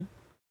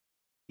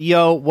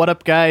Yo, what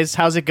up, guys?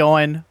 How's it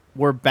going?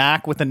 We're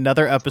back with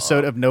another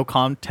episode of No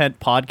Content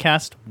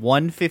Podcast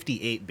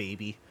 158,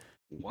 baby.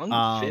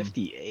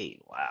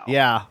 158. Wow.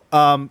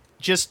 Yeah.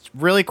 Just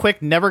really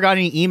quick, never got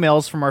any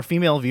emails from our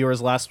female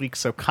viewers last week,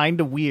 so kind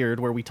of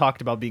weird where we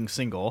talked about being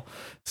single.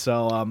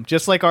 So,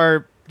 just like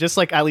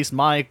at least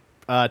my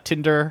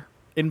Tinder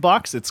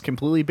inbox, it's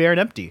completely bare and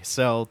empty.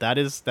 So that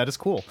is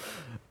cool.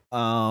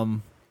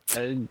 I'm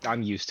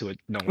used to it.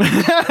 No.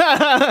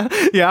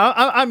 Yeah,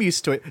 I'm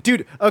used to it,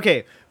 dude.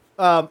 Okay.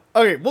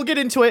 Okay, we'll get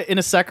into it in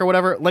a sec or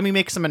whatever. Let me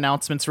make some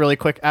announcements really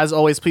quick. As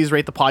always, please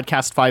rate the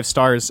podcast 5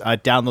 stars,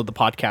 download the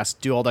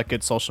podcast, do all that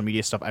good social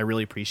media stuff. I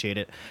really appreciate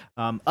it.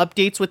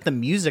 Updates with the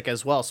music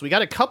as well. So we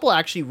got a couple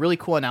actually really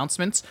cool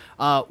announcements.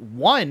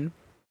 One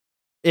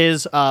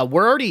is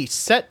we're already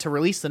set to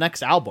release the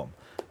next album.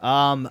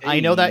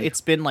 I know that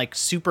it's been like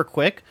super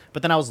quick,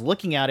 but then I was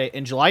looking at it,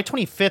 and July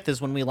 25th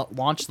is when we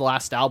launched the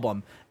last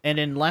album, and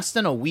in less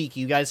than a week,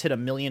 you guys hit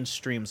 1 million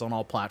streams on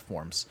all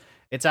platforms.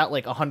 It's at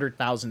like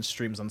 100,000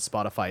 streams on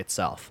Spotify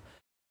itself,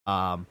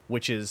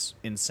 which is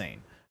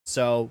insane.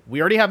 So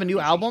we already have a new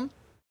album.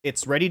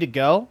 It's ready to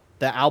go.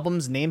 The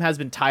album's name has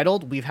been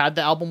titled. We've had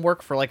the album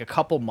work for like a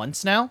couple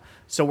months now,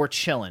 so we're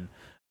chilling.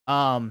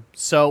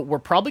 So we're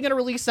probably going to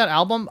release that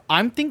album.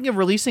 I'm thinking of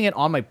releasing it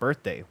on my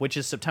birthday, which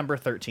is September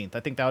 13th. I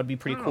think that would be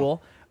pretty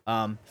cool.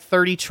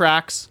 30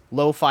 tracks,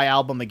 lo-fi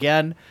album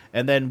again,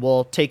 and then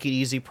we'll take it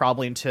easy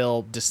probably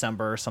until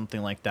December or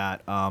something like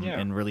that,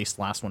 and release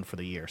the last one for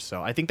the year.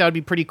 So I think that would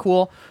be pretty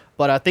cool.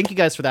 But thank you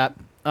guys for that.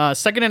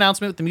 Second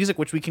announcement with the music,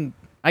 which we can,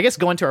 I guess,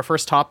 go into our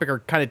first topic or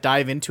kind of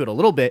dive into it a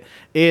little bit,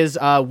 is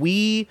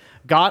we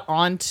got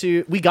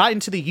into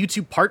the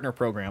YouTube partner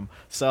program.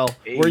 So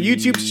we're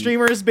YouTube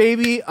streamers,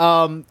 baby.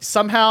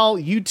 Somehow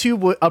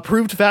YouTube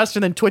approved faster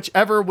than Twitch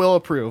ever will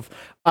approve.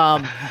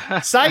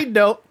 Side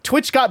note,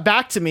 Twitch got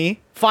back to me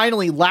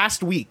finally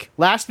last week.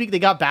 Last week they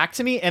got back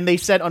to me and they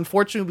said,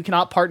 unfortunately, we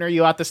cannot partner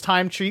you at this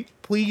time.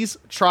 Please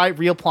try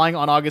reapplying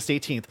on August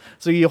 18th.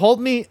 So you hold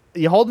me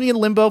in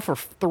limbo for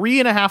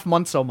 3.5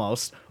 months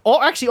almost.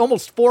 Oh, actually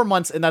almost 4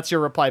 months, and that's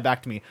your reply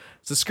back to me.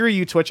 So screw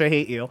you, Twitch. I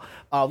hate you.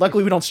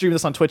 Luckily we don't stream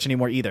this on Twitch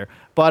anymore either.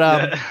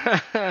 But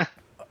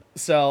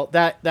so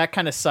that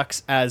kind of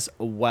sucks as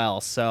well.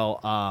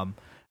 So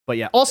but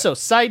yeah. Also,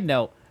 side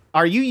note,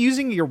 are you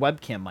using your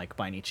webcam mic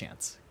by any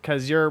chance?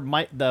 Because your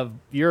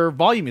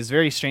volume is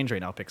very strange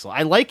right now, Pixel.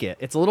 I like it.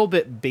 It's a little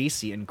bit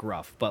bassy and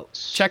gruff, but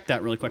check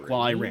that really quick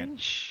while I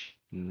rant.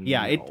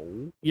 Yeah,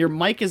 your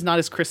mic is not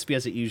as crispy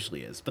as it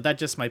usually is, but that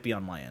just might be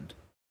on my end.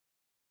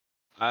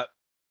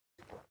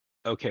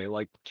 Okay,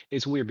 like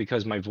it's weird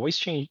because my voice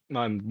changed.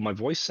 My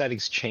voice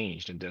settings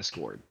changed in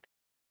Discord.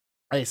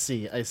 I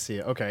see.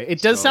 Okay,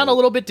 it does sound a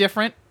little bit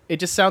different. It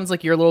just sounds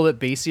like you're a little bit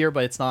bassier,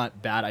 but it's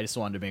not bad. I just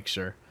wanted to make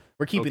sure.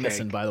 We're keeping this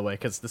in, by the way,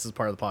 because this is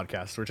part of the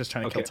podcast. We're just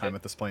trying to kill time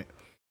at this point.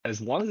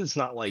 As long as it's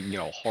not like,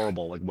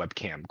 horrible like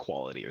webcam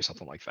quality or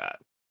something like that.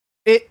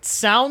 It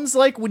sounds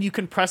like when you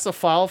compress a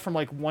file from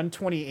like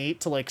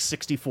 128 to like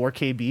 64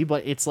 KB,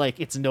 but it's like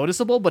it's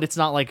noticeable, but it's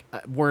not like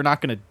we're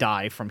not gonna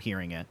die from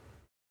hearing it.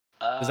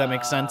 Does that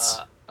make sense?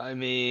 I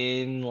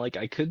mean, like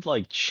I could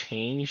like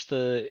change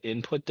the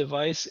input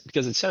device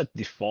because it's set at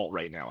default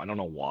right now. I don't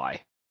know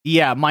why.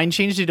 Yeah, mine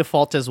changed to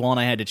default as well, and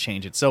I had to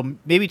change it. So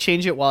maybe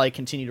change it while I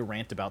continue to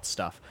rant about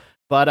stuff.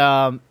 But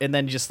and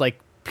then just like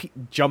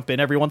jump in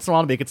every once in a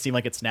while to make it seem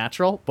like it's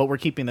natural. But we're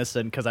keeping this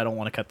in because I don't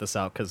want to cut this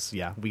out because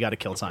yeah, we got to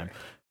kill time.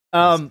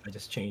 I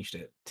just changed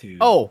it to.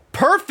 Oh,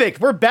 perfect!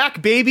 We're back,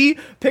 baby.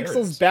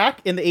 Pixel's back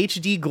in the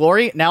HD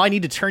glory. Now I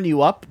need to turn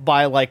you up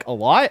by like a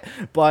lot,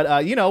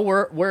 but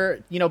we're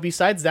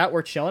besides that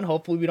we're chilling.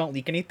 Hopefully we don't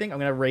leak anything. I'm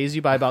gonna raise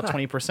you by about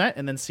 20%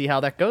 and then see how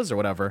that goes or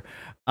whatever.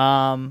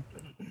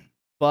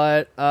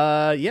 But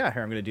yeah,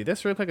 here I'm gonna do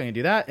this real quick. I'm gonna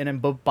do that, and then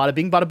bada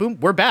bing, bada boom.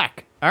 We're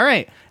back. All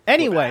right.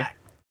 Anyway,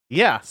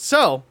 yeah.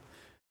 So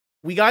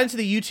we got into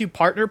the YouTube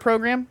partner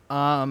program.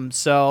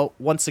 So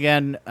once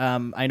again,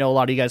 I know a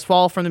lot of you guys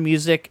follow from the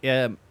music,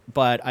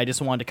 but I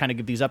just wanted to kind of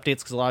give these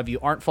updates because a lot of you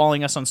aren't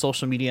following us on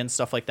social media and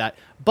stuff like that.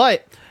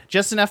 But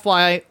just an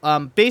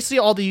FYI, basically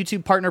all the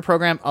YouTube partner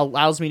program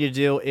allows me to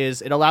do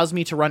is it allows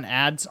me to run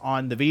ads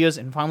on the videos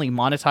and finally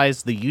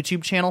monetize the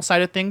YouTube channel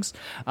side of things,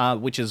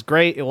 which is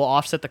great. It will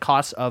offset the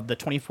cost of the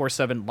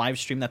 24/7 live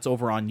stream that's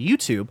over on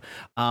YouTube.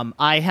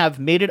 I have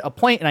made it a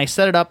point and I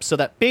set it up so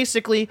that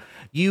basically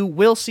you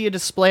will see a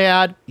display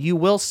ad, you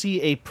will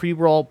see a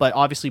pre-roll, but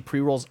obviously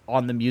pre-rolls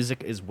on the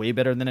music is way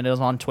better than it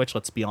is on Twitch.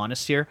 Let's be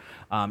honest here.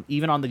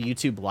 Even on the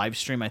YouTube live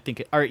stream, I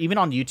think, or even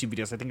on YouTube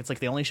videos, I think it's like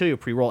they only show you a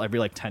pre-roll every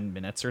like 10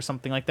 minutes or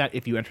something like that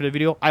if you enter the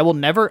video. I will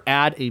never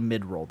add a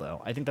mid-roll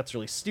though. I think that's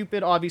really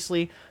stupid,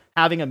 obviously.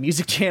 Having a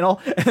music channel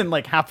and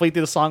like halfway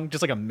through the song,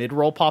 just like a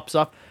mid-roll pops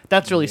up.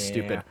 That's really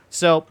stupid.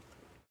 So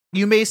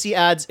you may see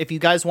ads. If you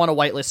guys want to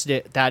whitelist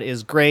it, that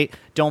is great.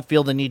 Don't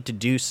feel the need to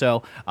do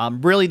so.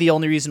 Really, the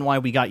only reason why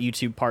we got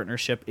YouTube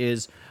partnership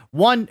is,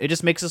 one, it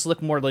just makes us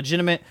look more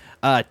legitimate.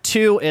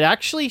 Two, it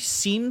actually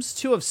seems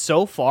to have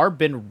so far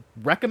been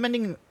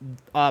recommending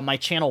my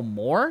channel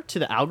more to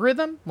the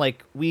algorithm.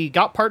 Like, we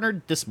got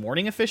partnered this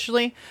morning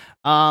officially.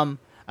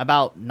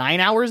 about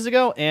 9 hours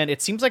ago, and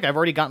it seems like I've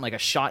already gotten like a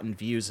shot in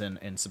views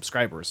and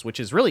subscribers, which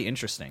is really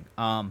interesting.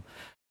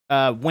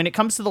 When it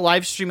comes to the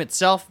live stream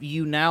itself,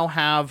 you now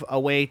have a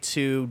way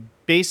to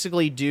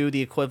basically do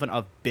the equivalent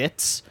of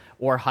bits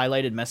or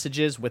highlighted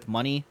messages with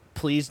money.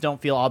 Please don't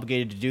feel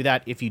obligated to do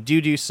that. If you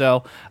do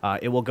so,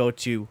 it will go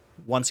to,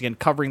 once again,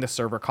 covering the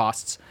server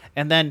costs.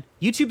 And then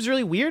YouTube's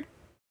really weird,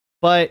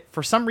 but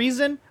for some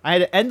reason, I had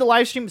to end the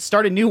live stream,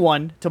 start a new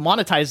one to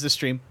monetize the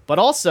stream, but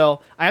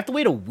also I have to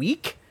wait a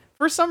week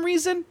for some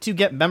reason to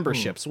get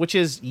memberships, which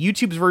is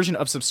YouTube's version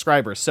of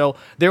subscribers. So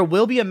there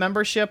will be a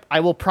membership.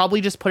 I will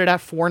probably just put it at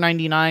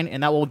 $4.99,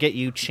 and that will get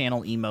you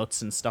channel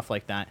emotes and stuff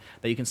like that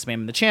you can spam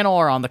in the channel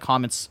or on the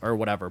comments or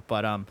whatever.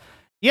 But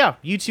yeah,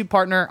 YouTube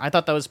partner, I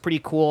thought that was pretty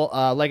cool.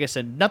 Like I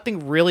said,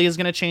 nothing really is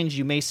going to change.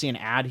 You may see an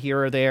ad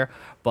here or there,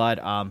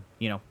 but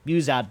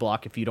use ad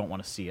block if you don't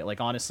want to see it.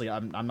 Like, honestly,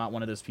 I'm not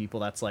one of those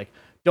people that's like,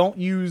 don't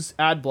use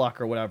ad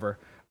block or whatever.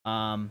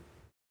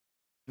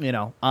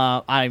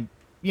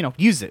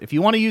 Use it. If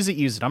you want to use it,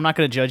 use it. I'm not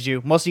going to judge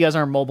you. Most of you guys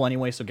aren't mobile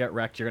anyway, so get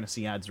wrecked. You're going to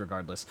see ads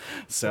regardless.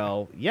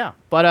 So, yeah.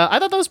 But I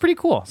thought that was pretty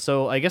cool.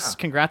 So, I guess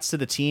congrats to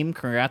the team.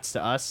 Congrats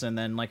to us. And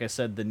then, like I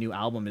said, the new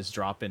album is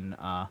dropping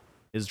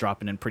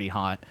in pretty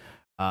hot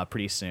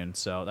pretty soon.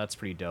 So, that's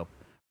pretty dope.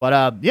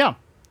 But, yeah.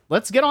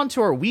 Let's get on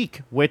to our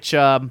week, which,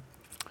 to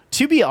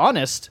be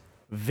honest,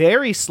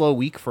 very slow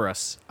week for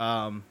us.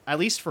 At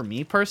least for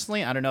me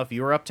personally. I don't know if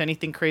you were up to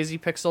anything crazy,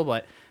 Pixel,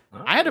 but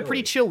I had a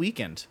pretty chill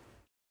weekend.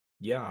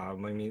 Yeah, I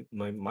mean,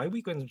 my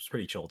weekend was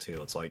pretty chill too.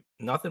 It's like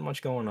nothing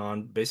much going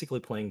on. Basically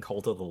playing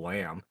Cult of the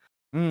Lamb,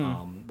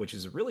 which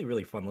is a really,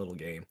 really fun little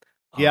game.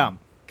 Yeah.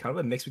 Kind of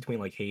a mix between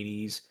like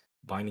Hades,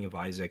 Binding of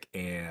Isaac,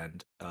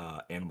 and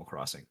Animal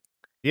Crossing.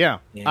 Yeah.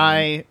 And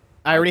I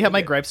already have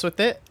my gripes with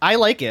it. I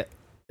like it.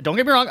 Don't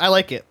get me wrong, I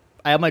like it.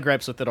 I have my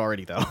gripes with it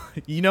already, though.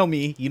 You know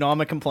me. You know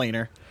I'm a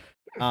complainer.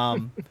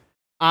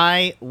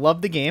 I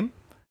love the game.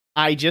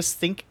 I just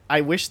think I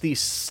wish these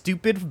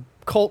stupid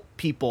cult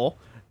people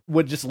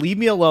would just leave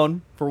me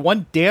alone for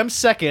one damn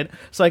second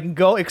so I can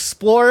go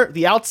explore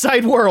the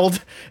outside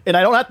world and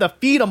I don't have to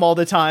feed them all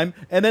the time.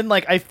 And then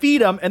like I feed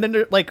them and then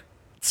they're like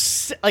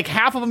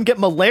half of them get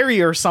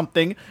malaria or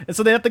something. And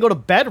so they have to go to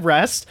bed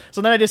rest.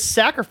 So then I just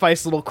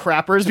sacrifice little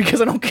crappers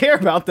because I don't care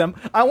about them.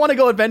 I want to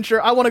go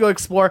adventure. I want to go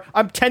explore.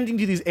 I'm tending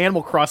to these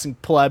Animal Crossing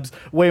plebs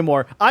way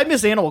more. I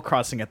miss Animal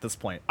Crossing at this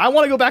point. I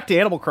want to go back to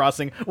Animal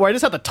Crossing where I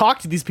just have to talk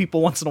to these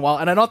people once in a while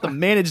and I don't have to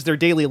manage their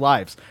daily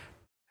lives.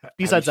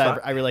 Besides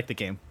that, I really like the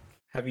game.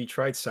 Have you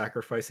tried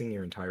sacrificing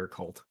your entire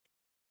cult?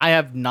 I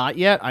have not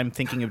yet. I'm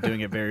thinking of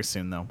doing it very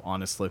soon, though,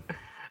 honestly.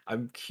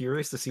 I'm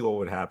curious to see what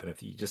would happen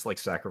if you just like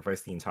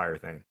sacrifice the entire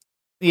thing.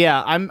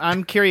 Yeah,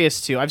 I'm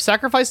curious too. I've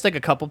sacrificed like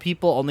a couple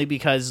people only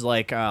because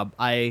like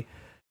I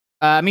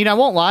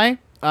won't lie.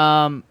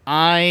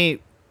 I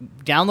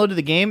downloaded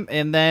the game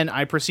and then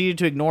I proceeded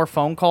to ignore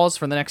phone calls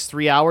for the next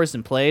 3 hours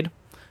and played.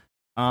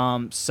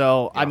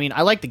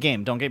 I like the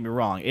game, don't get me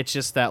wrong. It's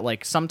just that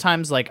like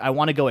sometimes like I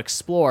want to go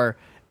explore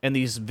and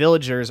these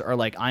villagers are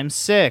like, I'm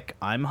sick,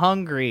 I'm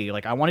hungry,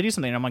 like I want to do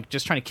something. And I'm like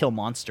just trying to kill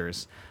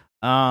monsters.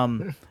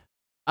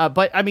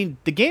 But I mean,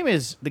 the game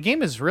is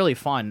really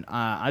fun.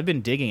 I've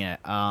been digging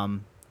it.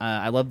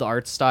 I love the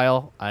art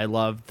style. I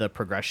love the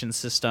progression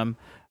system.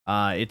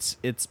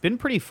 It's been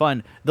pretty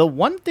fun. The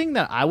one thing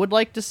that I would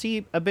like to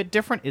see a bit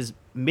different is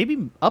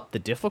maybe up the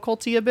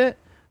difficulty a bit.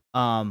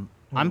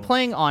 I'm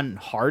playing on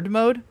hard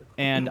mode,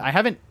 and I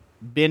haven't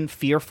been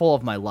fearful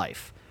of my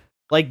life.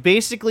 Like,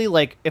 basically,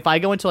 like, if I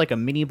go into, like, a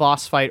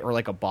mini-boss fight or,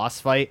 like, a boss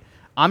fight,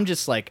 I'm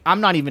just, like, I'm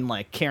not even,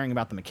 like, caring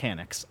about the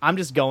mechanics. I'm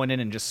just going in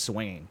and just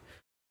swinging.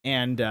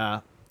 And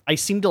I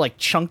seem to, like,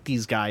 chunk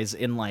these guys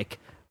in, like,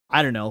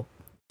 I don't know,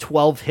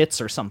 12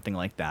 hits or something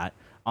like that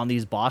on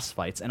these boss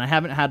fights. And I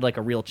haven't had, like,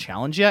 a real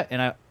challenge yet.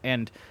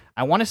 And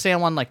I want to say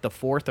I'm on, like, the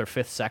 4th or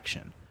 5th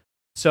section.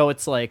 So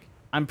it's, like,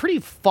 I'm pretty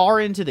far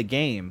into the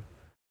game.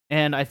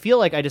 And I feel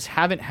like I just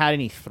haven't had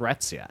any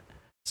threats yet.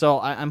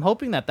 So I'm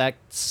hoping that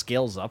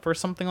scales up or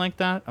something like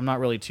that. I'm not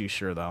really too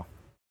sure though.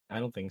 I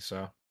don't think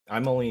so.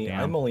 I'm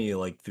only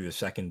like through the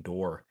second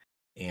door,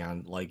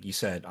 and like you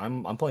said,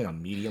 I'm playing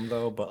on medium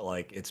though, but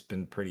like it's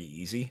been pretty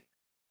easy.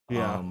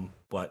 Yeah.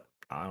 But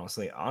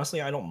honestly,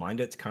 I don't mind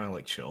it. It's kind of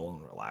like chill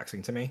and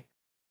relaxing to me.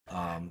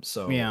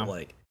 So Yeah.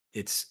 like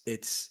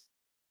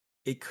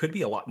it could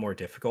be a lot more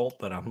difficult,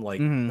 but I'm like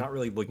Mhm. not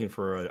really looking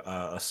for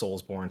a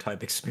Soulsborne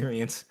type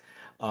experience.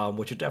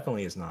 Which it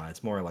definitely is not.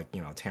 It's more like,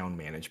 town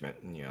management,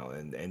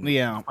 and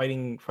Yeah.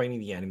 fighting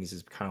the enemies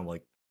is kind of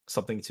like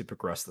something to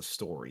progress the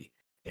story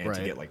and to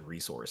Right. get like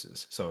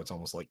resources. So it's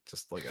almost like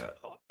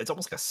it's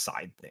almost like a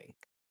side thing.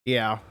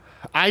 Yeah.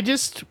 I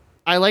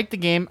like the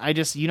game.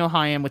 You know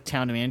how I am with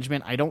town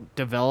management. I don't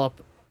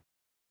develop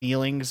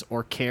feelings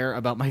or care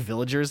about my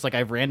villagers. Like,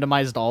 I've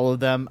randomized all of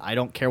them. I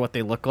don't care what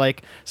they look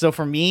like. So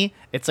for me,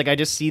 it's like I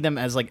just see them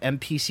as like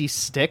NPC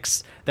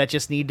sticks that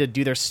just need to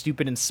do their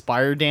stupid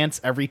Inspire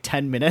dance every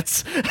 10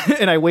 minutes.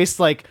 And I waste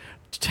like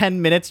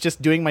 10 minutes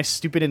just doing my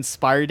stupid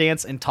Inspire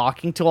dance and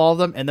talking to all of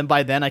them, and then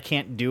by then I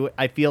can't do it.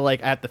 I feel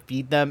like I have to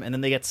feed them, and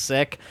then they get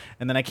sick,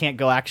 and then I can't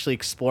go actually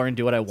explore and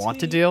do what I want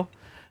to do.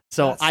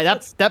 So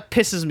that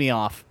pisses me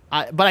off.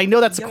 But I know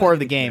that's the core of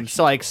the game,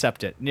 so I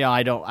accept it.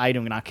 I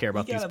do not care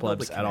about these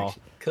plebs at all.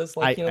 Because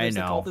there's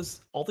know.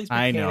 all these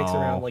mechanics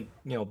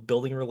around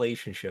building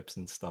relationships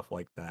and stuff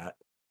like that.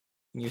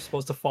 And you're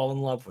supposed to fall in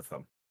love with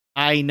them.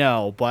 I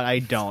know, but I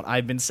don't.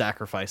 I've been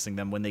sacrificing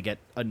them when they get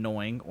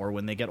annoying or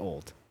when they get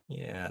old.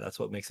 Yeah, that's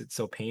what makes it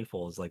so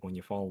painful, is like when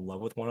you fall in love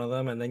with one of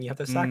them and then you have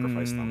to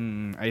sacrifice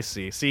them. I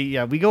see. See,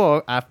 yeah, we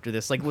go after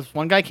this. Like,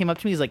 one guy came up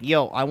to me, he's like,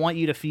 yo, I want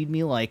you to feed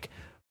me like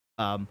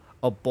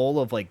a bowl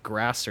of like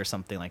grass or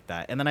something like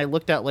that. And then I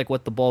looked at like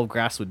what the bowl of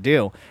grass would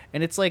do,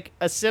 and it's like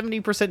a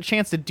 70%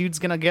 chance the dude's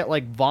gonna get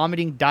like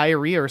vomiting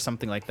diarrhea or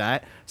something like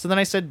that. So then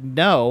I said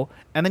no,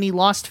 and then he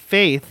lost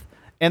faith,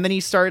 and then he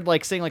started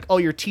like saying like, oh,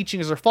 your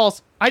teachings are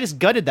false. I just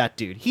gutted that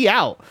dude. He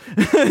out.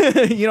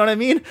 You know what I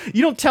mean?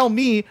 You don't tell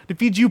me to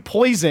feed you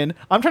poison.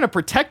 I'm trying to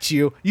protect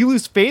you. You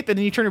lose faith and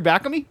then you turn your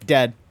back on me?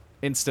 Dead.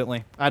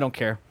 Instantly. I don't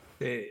care.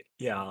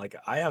 Yeah, like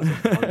I have some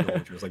fun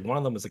villagers. Like one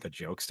of them is like a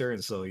jokester,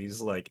 and so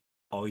he's like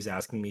always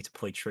asking me to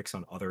play tricks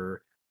on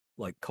other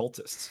like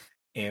cultists.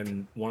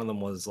 And one of them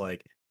was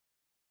like,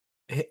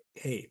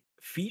 hey,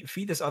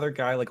 feed this other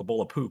guy like a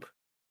bowl of poop.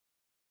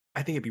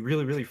 I think it'd be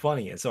really, really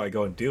funny. And so I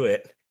go and do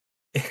it.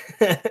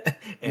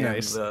 And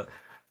Nice.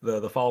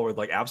 The follower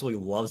like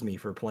absolutely loves me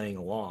for playing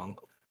along.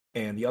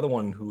 And the other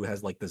one, who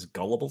has like this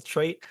gullible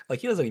trait, like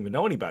he doesn't even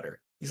know any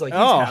better. He's like, he's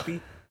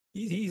happy.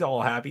 He's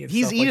all happy. And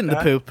He's stuff eating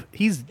like the that. poop.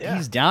 He's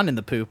down in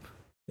the poop.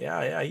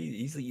 Yeah,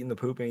 he's eating the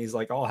poop and he's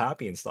like all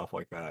happy and stuff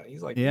like that.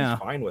 He's like, he's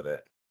fine with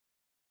it.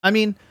 I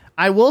mean,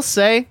 I will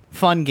say,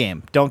 fun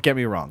game. Don't get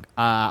me wrong.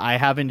 I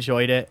have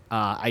enjoyed it.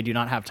 I do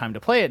not have time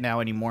to play it now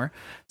anymore.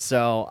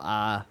 So,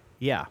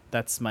 yeah,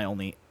 that's my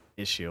only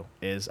issue,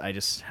 is I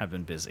just have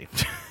been busy.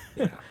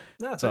 Yeah,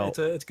 no, it's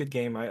a good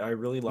game. I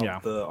really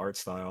love the art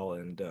style,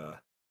 and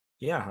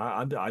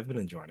I've been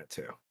enjoying it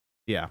too.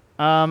 Yeah.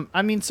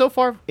 I mean, so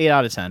far, 8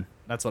 out of 10.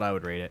 That's what I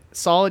would rate it.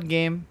 Solid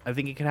game. I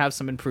think it could have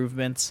some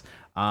improvements.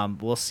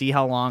 We'll see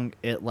how long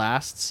it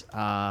lasts.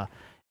 I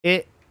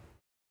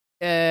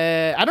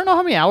don't know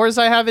how many hours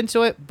I have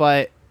into it,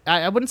 but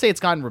I wouldn't say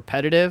it's gotten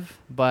repetitive,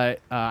 but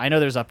I know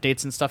there's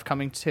updates and stuff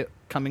coming to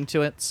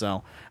it.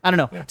 So I don't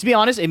know. Yeah. To be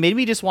honest, it made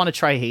me just want to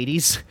try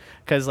Hades,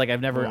 because like I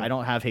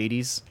don't have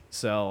Hades.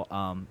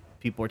 So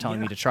people were telling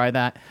me to try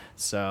that.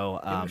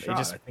 So I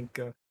think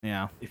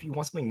if you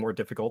want something more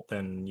difficult,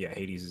 then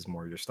Hades is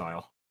more your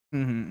style.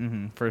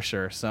 For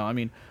sure. So I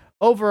mean,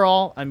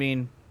 overall,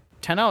 10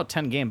 out of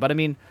 10 game. But I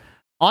mean,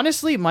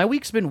 honestly, my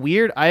week's been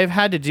weird. I've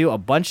had to do a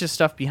bunch of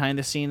stuff behind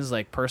the scenes,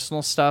 like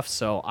personal stuff.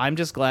 So I'm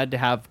just glad to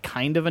have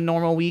kind of a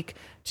normal week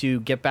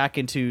to get back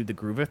into the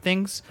groove of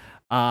things.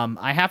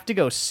 I have to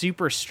go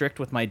super strict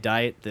with my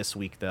diet this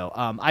week, though.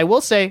 I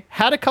will say,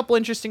 had a couple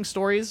interesting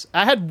stories.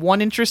 I had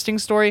one interesting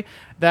story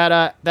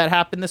that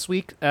happened this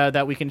week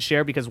that we can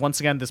share, because once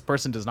again, this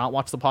person does not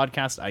watch the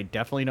podcast. I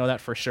definitely know that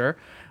for sure.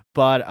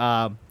 But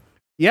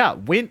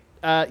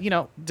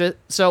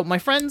so my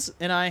friends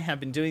and I have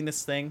been doing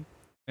this thing,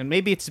 and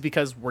maybe it's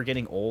because we're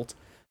getting old.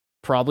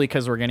 Probably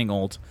because we're getting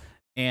old,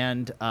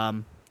 and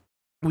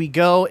we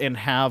go and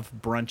have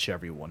brunch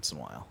every once in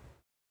a while.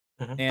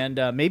 And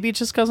maybe it's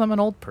just because I'm an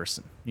old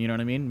person. You know what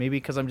I mean? Maybe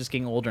because I'm just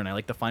getting older and I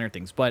like the finer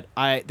things. But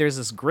there's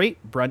this great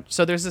brunch.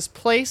 So there's this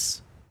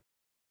place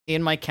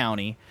in my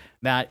county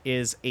that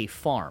is a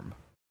farm.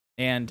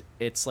 And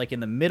it's like in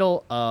the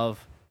middle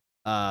of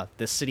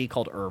this city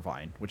called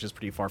Irvine, which is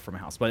pretty far from my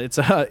house. But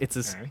it's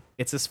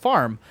this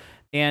farm.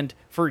 And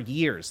for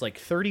years, like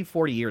 30,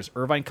 40 years,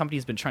 Irvine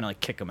Company's been trying to like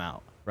kick them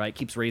out. Right,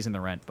 keeps raising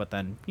the rent, but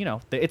then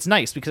it's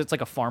nice because it's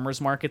like a farmer's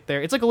market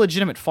there. It's like a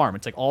legitimate farm.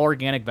 It's like all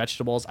organic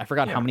vegetables. I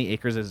forgot how many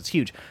acres it is. It's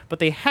huge, but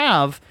they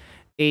have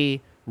a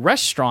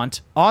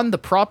restaurant on the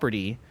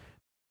property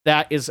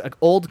that is an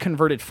old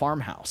converted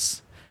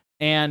farmhouse,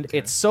 and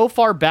it's so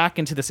far back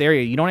into this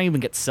area you don't even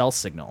get cell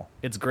signal.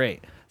 It's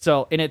great.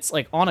 So, and it's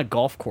like on a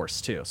golf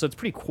course too, so it's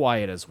pretty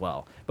quiet as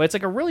well. But it's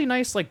like a really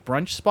nice like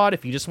brunch spot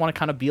if you just want to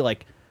kind of be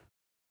like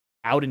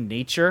out in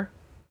nature,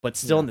 but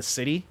still in the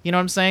city. You know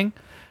what I'm saying?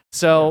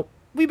 So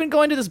we've been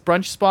going to this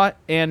brunch spot,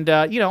 and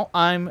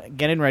I'm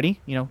getting ready.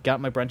 Got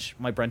my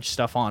brunch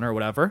stuff on or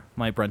whatever,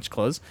 my brunch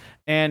clothes,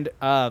 and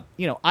I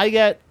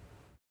get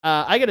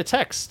a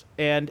text,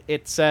 and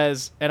it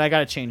says, and I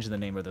gotta change the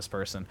name of this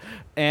person,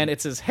 and it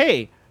says,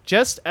 "Hey,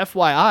 just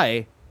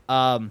FYI,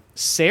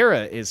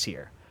 Sarah is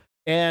here,"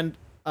 and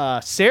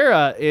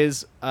Sarah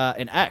is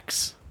an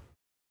ex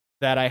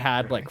that I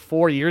had like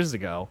 4 years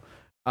ago,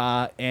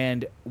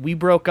 and we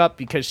broke up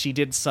because she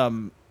did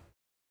some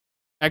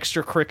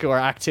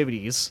extracurricular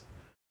activities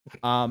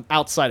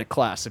outside of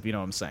class, if you know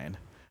what I'm saying.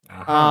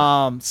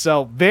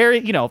 So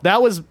very,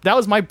 that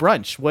was my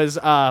brunch, was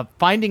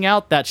finding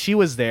out that she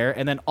was there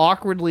and then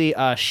awkwardly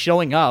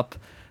showing up.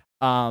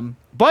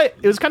 But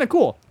it was kind of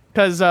cool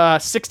because I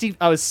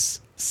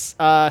was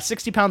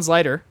 60 pounds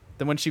lighter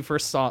than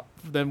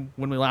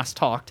when we last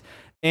talked.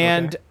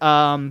 And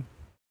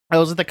I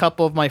was with a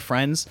couple of my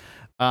friends,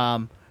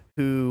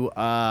 who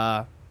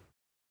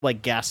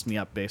like gassed me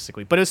up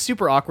basically, but it was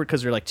super awkward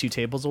because we are like 2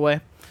 tables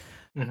away.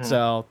 Mhm.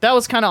 So that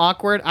was kind of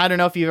awkward. I don't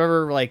know if you've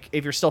ever like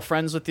if you're still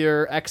friends with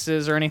your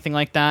exes or anything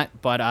like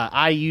that, but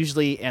I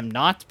usually am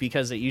not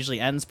because it usually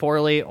ends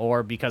poorly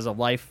or because of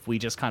life we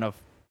just kind of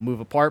move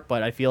apart.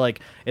 But I feel like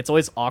it's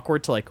always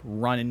awkward to like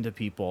run into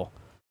people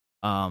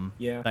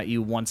Yeah. that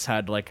you once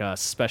had like a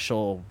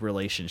special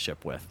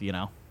relationship with, you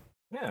know?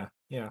 Yeah.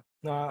 Yeah.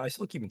 No, I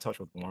still keep in touch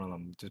with one of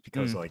them just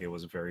because Mm, like it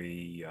was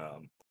very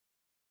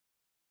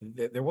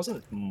there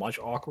wasn't much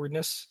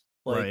awkwardness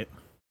like right.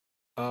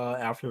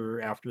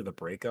 after the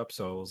breakup,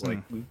 so it was like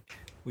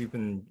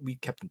Mm. we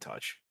kept in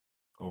touch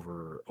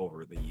over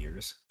the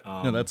years.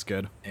 No, that's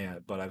good.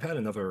 And but I've had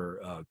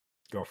another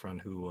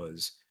girlfriend who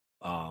was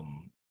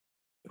um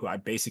who I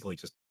basically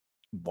just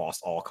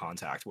lost all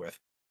contact with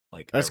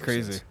like That's ever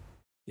crazy. since.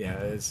 Yeah,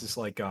 it's just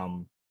like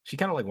she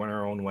kind of like went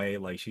her own way.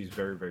 Like she's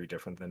very, very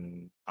different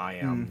than I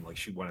Mm, am. Like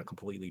she went a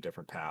completely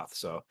different path.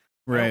 So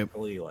I don't right.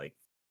 really like,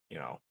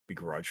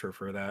 begrudge her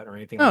for that or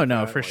anything Oh like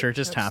no, that. for Like sure. It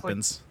just that's like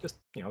happens. just,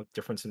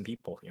 difference in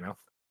people.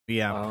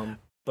 Yeah.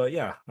 But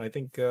yeah, I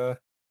think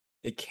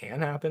it can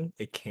happen.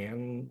 It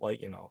can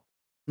like, you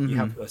Hmm.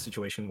 have a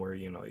situation where,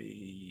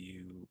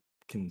 you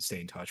can stay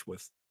in touch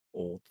with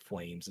old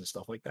flames and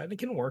stuff like that. And it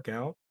can work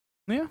out.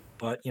 Yeah.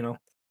 But,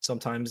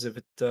 sometimes if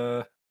it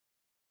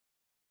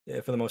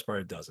for the most part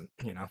it doesn't.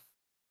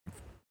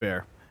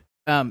 Fair.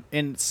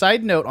 And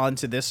side note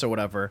onto this or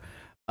whatever,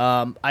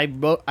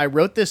 I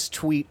wrote this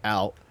tweet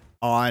out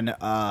on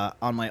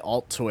my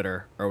alt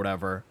Twitter or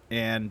whatever,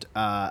 and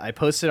I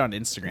posted on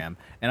Instagram,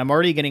 and I'm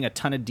already getting a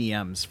ton of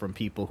DMs from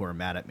people who are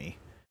mad at me.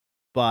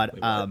 But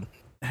Wait,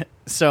 what?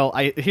 so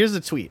I here's the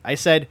tweet. I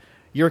said,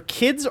 "Your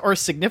kids or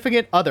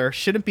significant other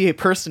shouldn't be a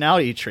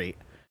personality trait."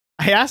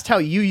 I asked how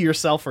you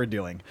yourself are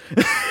doing.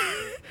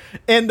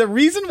 And the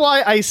reason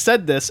why I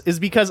said this is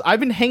because I've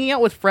been hanging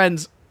out with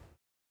friends.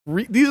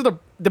 These are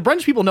the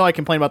brunch people know I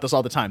complain about this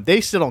all the time.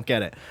 They still don't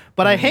get it.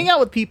 But I hang Mhm. out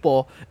with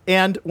people,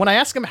 and when I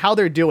ask them how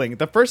they're doing,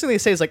 the first thing they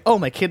say is like, "Oh,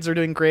 my kids are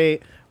doing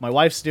great. My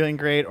wife's doing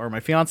great, or my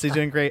fiance's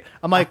doing great."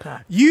 I'm like,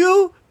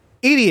 "You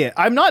idiot.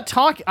 I'm not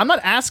talking. I'm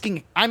not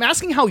asking. I'm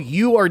asking how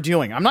you are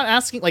doing. I'm not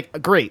asking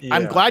like, great.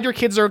 I'm Yeah. glad your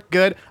kids are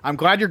good. I'm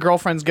glad your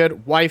girlfriend's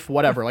good, wife,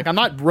 whatever. Like, I'm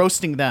not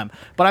roasting them,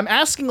 but I'm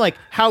asking like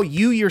how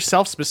you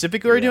yourself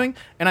specifically are Yeah. doing.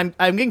 And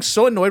I'm getting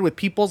so annoyed with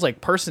people's like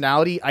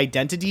personality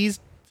identities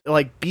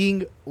like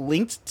being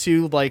linked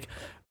to like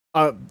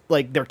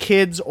their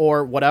kids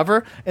or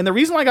whatever. And the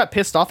reason why I got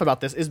pissed off about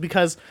this is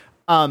because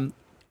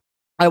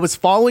I was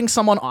following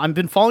someone. I've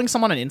been following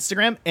someone on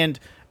Instagram, and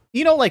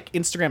like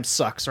Instagram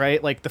sucks,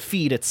 right? Like the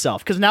feed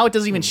itself, because now it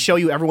doesn't even Mm. show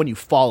you everyone you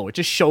follow. It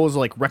just shows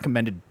like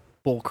recommended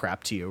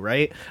bullcrap to you,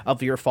 right?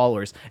 Of your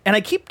followers. And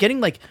I keep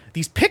getting like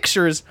these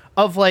pictures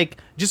of like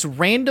just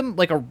random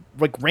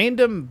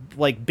random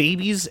like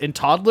babies and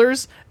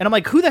toddlers, and I'm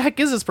like, who the heck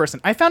is this person?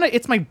 I found out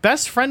it's my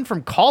best friend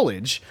from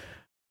college,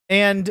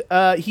 and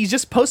he's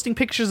just posting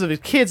pictures of his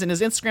kids, and his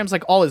Instagram's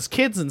like all his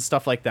kids and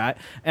stuff like that.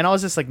 And I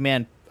was just like,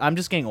 man, I'm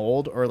just getting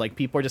old, or like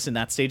people are just in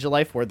that stage of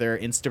life where their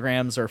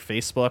Instagrams or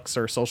Facebooks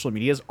or social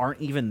medias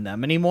aren't even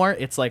them anymore.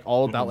 It's like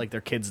all about Mhm. like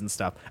their kids and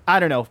stuff. I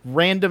don't know.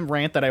 Random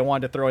rant that I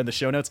wanted to throw in the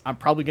show notes. I'm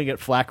probably gonna get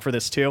flack for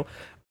this too.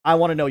 I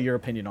want to know your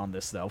opinion on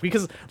this though,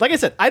 because like I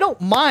said, I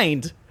don't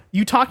mind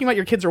you talking about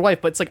your kids or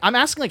wife, but it's like I'm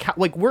asking like how,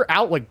 like we're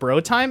out like bro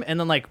time, and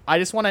then like I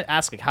just want to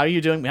ask like how are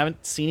you doing? We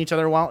haven't seen each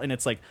other in a while, and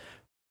it's like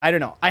I don't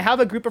know. I have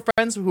a group of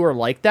friends who are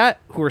like that,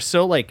 who are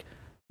so like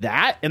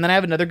that, and then I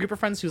have another group of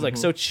friends who's like Mhm.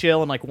 so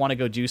chill and like want to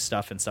go do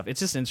stuff and stuff. It's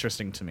just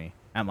interesting to me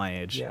at my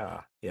age.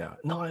 Yeah, yeah.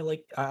 No,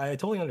 I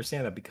totally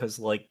understand that because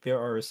like there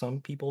are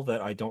some people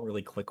that I don't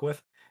really click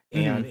with, Hmm.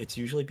 and it's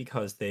usually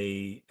because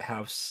they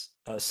have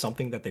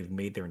something that they've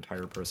made their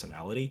entire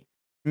personality,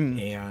 Mm.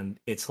 and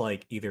it's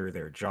like either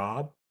their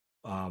job,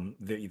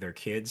 their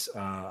kids.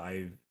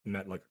 I've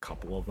met like a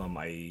couple of them.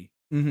 I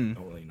Hmm.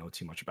 don't really know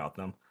too much about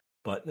them,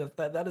 but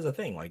that is a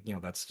thing. Like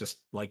that's just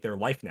like their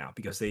life now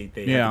because they had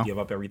to Yeah. give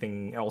up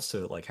everything else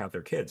to like have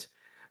their kids.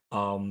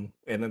 And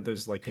then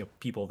there's like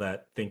people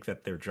that think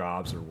that their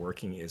jobs or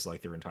working is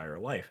like their entire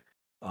life.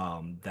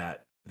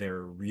 That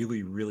they're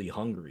really really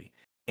hungry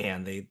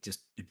and they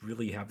just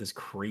really have this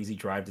crazy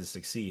drive to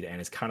succeed, and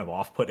it's kind of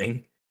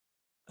off-putting.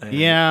 And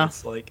Yeah.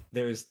 it's like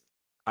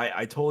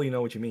I totally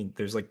know what you mean.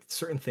 There's like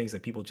certain things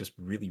that people just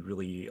really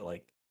really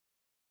like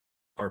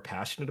are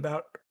passionate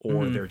about,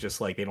 or Hmm. they're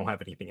just like they don't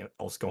have anything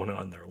else going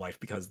on in their life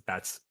because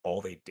that's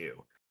all they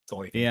do. It's all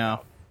they think Yeah.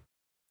 about.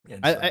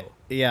 And I so, yeah,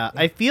 yeah.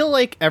 I feel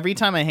like every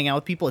time I hang out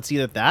with people, it's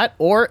either that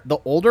or the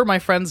older my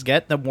friends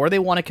get, the more they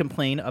want to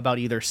complain about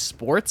either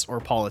sports or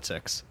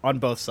politics on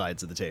both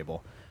sides of the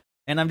table.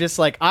 And I'm just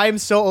like, I'm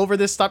so over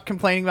this. Stop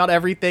complaining about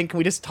everything. Can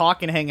we just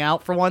talk and hang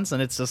out for once?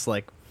 And it's just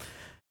like,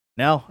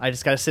 no, I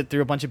just got to sit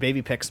through a bunch of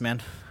baby pics,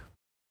 man.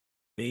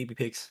 Baby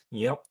pics.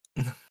 Yep.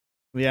 Yeah,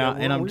 Yeah,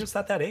 and we're I'm just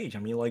at that age. I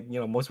mean, like,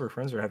 most of our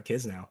friends are have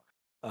kids now.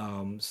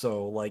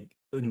 So like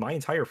in my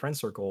entire friend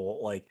circle,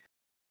 like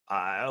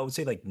I would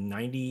say like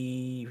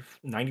 90%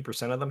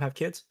 of them have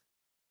kids.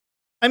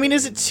 I mean,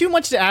 is it too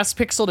much to ask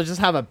Pixel to just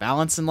have a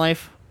balance in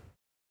life?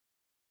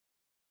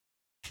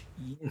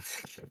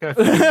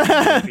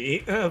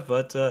 Maybe,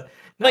 but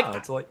Like, no,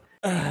 it's like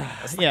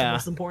that's like the yeah.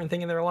 most important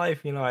thing in their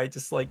life. You know, I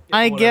just like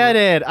I get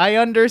whatever. it. I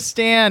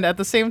understand. At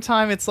the same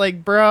time, it's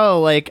like, bro,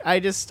 like, I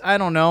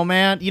don't know,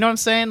 man. You know what I'm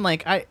saying?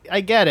 Like,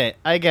 I get it.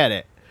 I get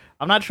it.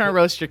 I'm not trying to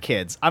roast your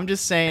kids. I'm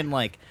just saying,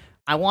 like,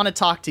 I want to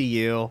talk to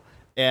you,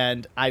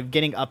 and I'm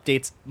getting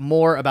updates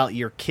more about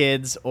your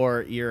kids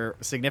or your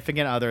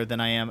significant other than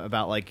I am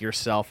about, like,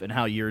 yourself and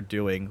how you're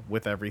doing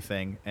with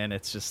everything. And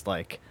it's just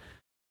like,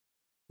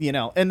 you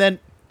know, and then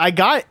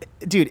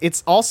dude,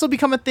 it's also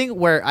become a thing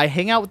where I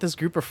hang out with this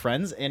group of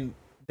friends and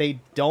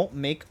they don't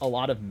make a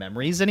lot of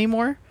memories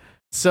anymore.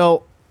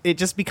 So it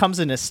just becomes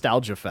a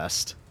nostalgia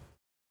fest.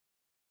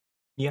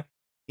 Yeah.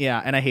 Yeah,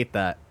 and I hate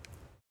that.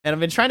 And I've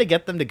been trying to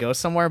get them to go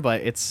somewhere,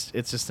 but it's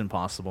just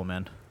impossible,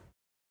 man.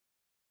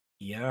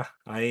 Yeah,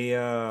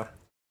 I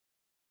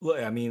look.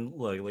 I mean,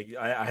 look, like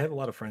I have a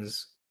lot of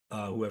friends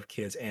who have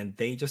kids, and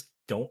they just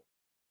don't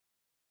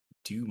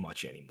do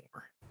much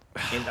anymore.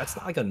 And that's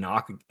not like a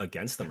knock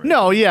against them or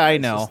No, anything. yeah, I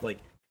It's know. just like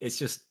it's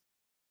just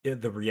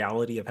the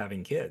reality of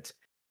having kids,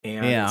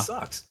 and Yeah. it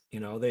sucks. You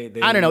know, they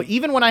I don't know.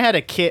 Even when I had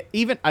a kid,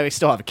 even I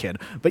still have a kid,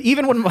 but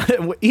even when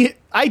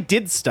I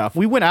did stuff,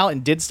 we went out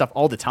and did stuff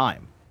all the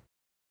time,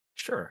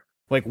 Sure.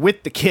 like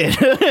with the kid.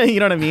 You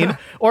know what I mean?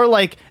 Or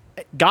like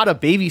got a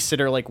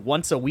babysitter like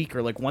once a week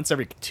or like once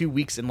every 2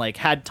 weeks, and like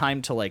had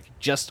time to like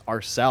just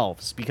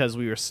ourselves because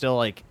we were still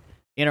like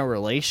in a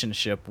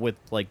relationship with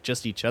like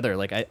just each other.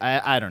 Like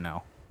I don't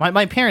know.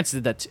 My parents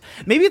did that too.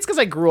 Maybe it's because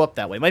I grew up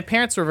that way. My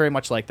parents were very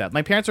much like that.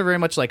 My parents were very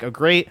much like a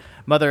great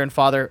mother and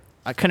father.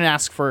 I couldn't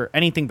ask for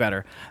anything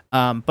better.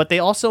 But they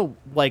also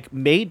like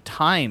made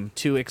time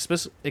to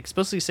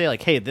explicitly say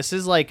like, hey, this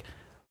is like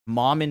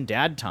mom and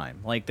dad time.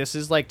 Like this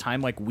is like time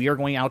like we are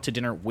going out to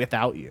dinner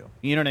without you.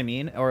 You know what I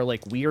mean? Or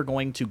like we are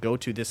going to go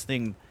to this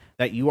thing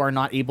that you are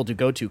not able to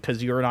go to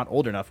because you're not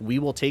old enough. We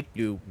will take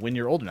you when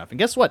you're old enough. And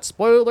guess what?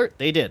 Spoiler alert,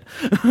 they did.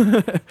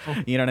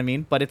 You know what I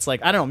mean? But it's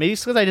like, I don't know, maybe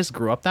it's because I just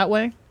grew up that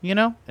way, you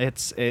know?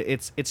 It's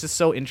just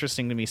so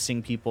interesting to me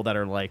seeing people that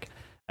are like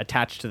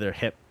attached to their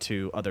hip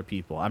to other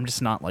people. I'm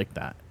just not like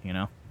that, you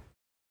know?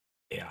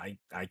 Yeah,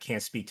 I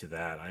can't speak to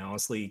that. I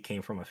honestly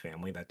came from a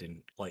family that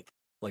didn't like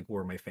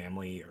where my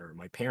family or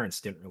my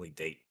parents didn't really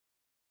date.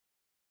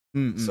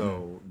 Mm-mm-mm.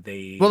 So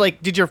Well,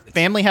 like, did your it's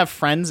family have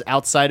friends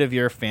outside of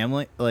your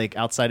family, like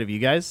outside of you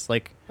guys?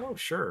 Like, oh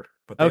sure,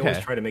 but they always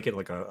okay. try to make it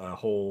like a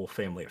whole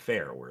family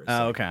affair, where it's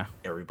Oh, like okay.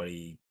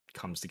 everybody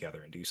comes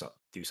together and do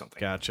something.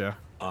 Gotcha.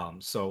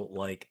 So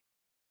like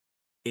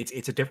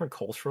it's a different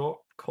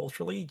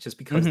culturally just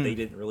because Mhm. they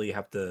didn't really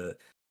have the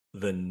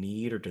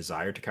need or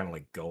desire to kind of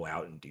like go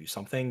out and do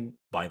something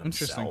by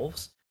Interesting.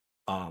 themselves.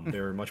 Hmm.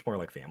 They're much more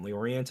like family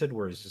oriented,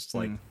 whereas just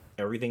like Mm.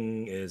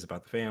 everything is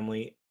about the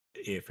family.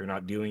 If you're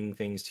not doing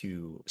things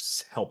to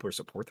help or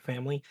support the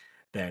family,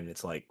 then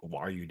it's like,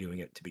 why are you doing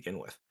it to begin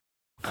with?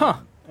 Huh.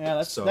 Um,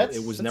 Yeah, so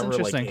it was that's never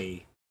like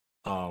interesting.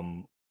 a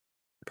um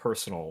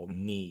personal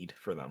need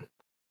for them.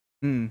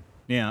 Mm.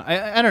 Yeah,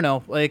 I don't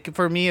know. Like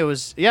for me, it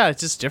was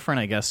it's just different,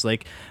 I guess.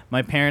 Like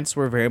my parents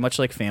were very much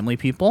like family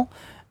people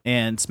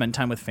and spend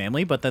time with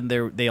family, but then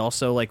they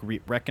also like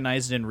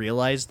recognized and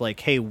realized like,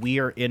 hey, we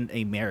are in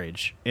a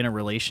marriage, in a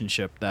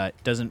relationship that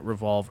it doesn't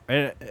revolve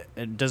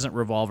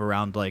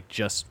around like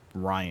just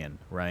Ryan,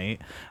 right?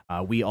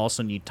 We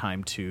also need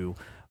time to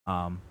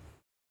um,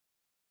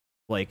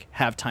 like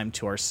have time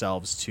to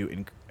ourselves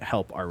to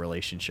help our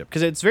relationship,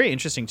 because it's very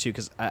interesting too,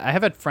 because I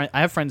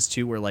have friends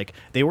too where like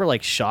they were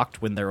like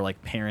shocked when their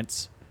like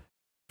parents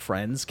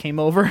friends came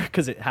over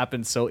because it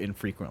happens so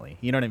infrequently.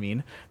 You know what I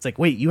mean? It's like,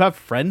 wait, you have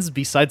friends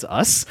besides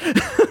us?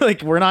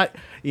 Like we're not,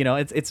 you know,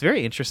 it's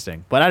very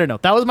interesting. But I don't know,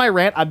 that was my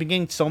rant. I've been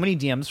getting so many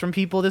DMs from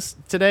people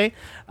today,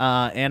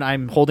 and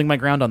I'm holding my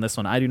ground on this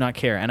one. I do not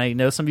care, and I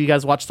know some of you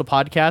guys watch the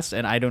podcast,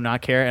 and I do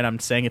not care, and I'm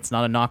saying it's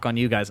not a knock on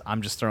you guys.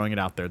 I'm just throwing it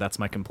out there. That's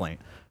my complaint.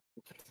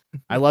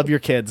 I love your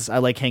kids. I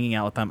like hanging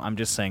out with them. I'm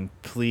just saying,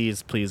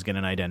 please get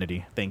an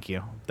identity. Thank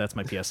you. That's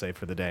my PSA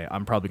for the day.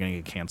 I'm probably going to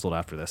get canceled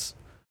after this.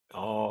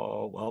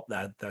 Oh well,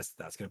 that's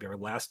gonna be our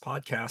last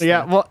podcast.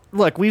 Yeah, well,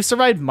 look, we've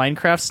survived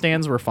Minecraft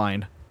stands. We're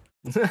fine.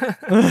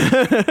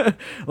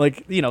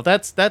 Like, you know,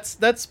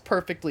 that's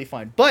perfectly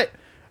fine. But,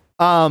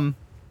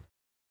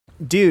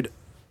 dude,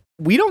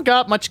 we don't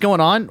got much going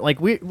on.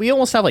 Like, we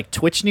almost have like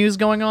Twitch news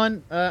going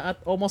on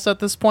almost at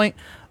this point.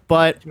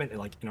 But You meant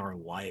like in our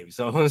lives,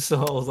 so I was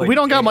like, we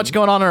don't got dang. much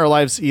going on in our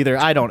lives either.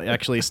 I don't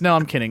actually. No,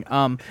 I'm kidding.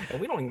 And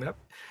we don't even have.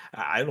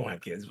 I don't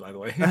have kids, by the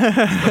way.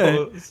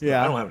 So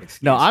Yeah. I don't have an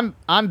excuse. No,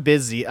 I'm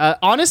busy.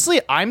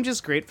 Honestly, I'm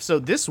just grateful. So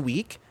this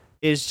week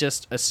is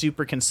just a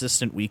super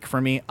consistent week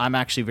for me. I'm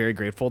actually very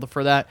grateful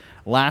for that.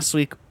 Last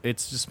week,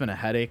 it's just been a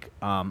headache.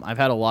 I've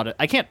had a lot of.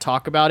 I can't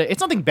talk about it. It's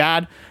nothing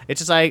bad. It's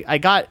just I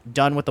got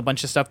done with a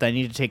bunch of stuff that I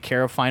needed to take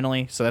care of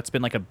finally. So that's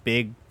been like a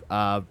big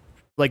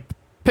like.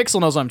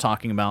 Pixel knows what I'm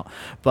talking about,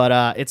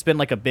 but it's been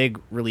like a big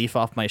relief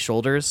off my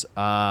shoulders.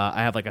 I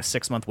have like a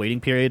 6-month waiting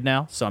period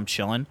now, so I'm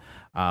chilling.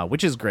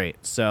 which is great.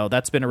 So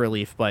that's been a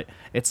relief. But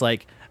it's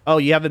like, oh,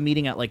 you have a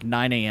meeting at like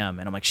 9 a.m.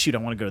 and I'm like, shoot, I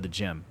want to go to the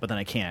gym, but then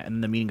I can't. And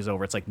then the meeting is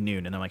over. It's like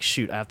noon, and I'm like,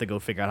 shoot, I have to go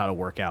figure out how to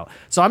work out.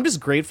 So I'm just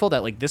grateful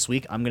that like this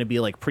week I'm gonna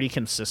be like pretty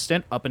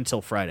consistent up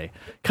until Friday,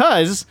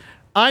 cause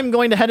I'm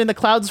going to Head in the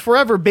Clouds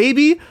forever,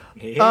 baby.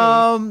 Hey.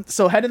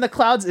 So Head in the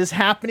Clouds is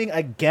happening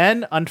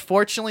again.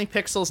 Unfortunately,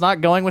 Pixel's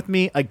not going with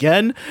me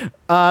again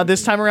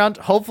this time around.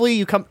 Hopefully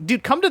you come,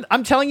 dude.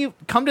 I'm telling you,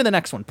 come to the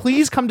next one.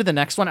 Please come to the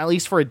next one at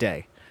least for a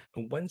day.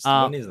 When is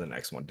the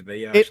next one? Did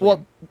they actually?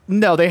 Well,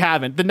 no, they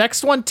haven't. The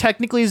next one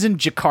technically is in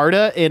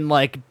Jakarta in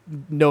like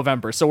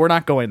November, so we're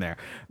not going there.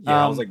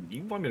 Yeah, I was like,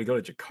 you want me to go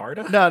to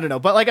Jakarta? No.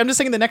 But like, I'm just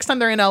saying, the next time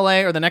they're in LA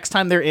or the next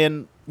time they're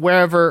in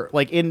wherever,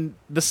 like in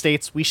the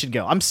States, we should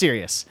go. I'm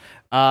serious.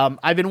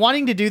 I've been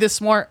wanting to do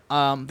this more.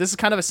 This is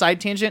kind of a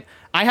side tangent.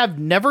 I have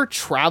never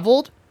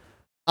traveled,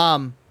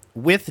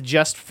 with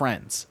just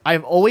friends.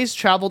 I've always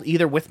traveled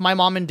either with my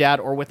mom and dad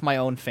or with my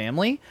own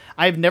family.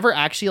 I've never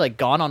actually like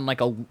gone on like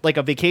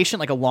a vacation,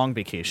 like a long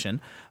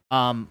vacation,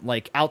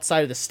 like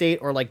outside of the state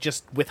or like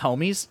just with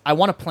homies. I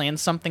want to plan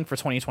something for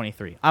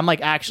 2023. I'm like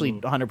actually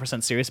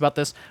 100% serious about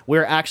this.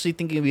 We're actually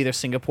thinking of either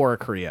Singapore or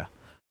Korea.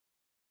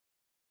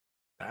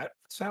 That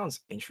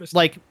sounds interesting.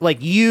 Like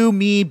you,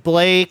 me,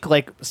 Blake,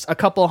 like a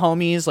couple of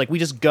homies, like we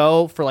just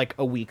go for like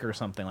a week or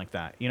something like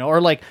that, you know, or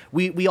like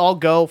we all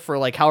go for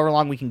like however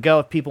long we can go.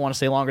 If people want to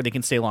stay longer, they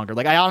can stay longer.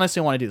 Like I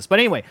honestly want to do this, but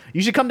anyway,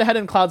 you should come to Head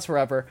in the Clouds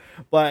forever,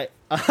 but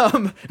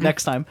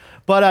next time.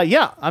 But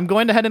yeah, I'm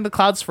going to Head in the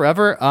Clouds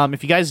forever.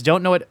 If you guys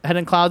don't know what Head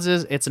in Clouds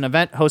is, it's an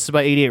event hosted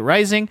by 88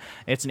 Rising.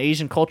 It's an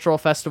Asian cultural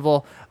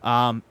festival.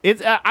 I'm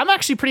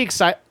actually pretty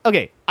excited.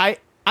 Okay,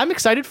 I'm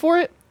excited for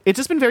it. It's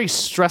just been very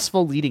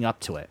stressful leading up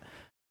to it.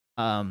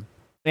 But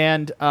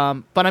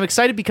I'm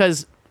excited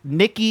because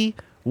Nicki,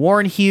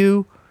 Warren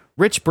Hugh,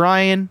 Rich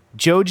Brian,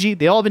 Joji,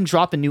 they all have been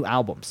dropping new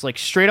albums, like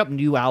straight up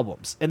new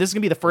albums. And this is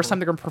going to be the first time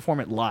they're going to perform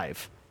it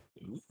live.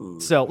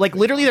 Ooh, So like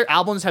literally their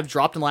albums have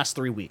dropped in the last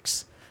 3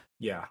 weeks.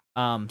 yeah.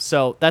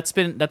 So that's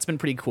been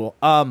pretty cool.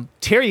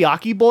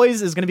 Teriyaki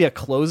Boys is going to be a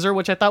closer,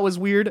 which I thought was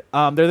weird.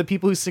 They're the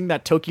people who sing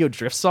that Tokyo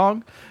Drift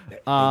song. They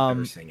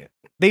better sing it.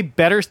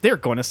 They're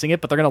going to sing it,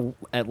 but they're going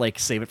to like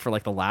save it for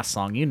like the last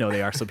song. You know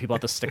they are, so people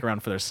have to stick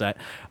around for their set.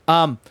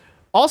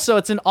 Also,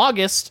 it's in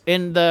August,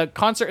 and the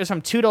concert is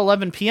from 2 to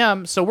 11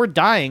 p.m., so we're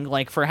dying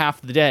like for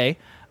half the day.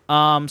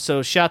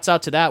 So shouts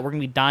out to that. We're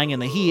going to be dying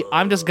in the heat.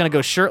 I'm just going to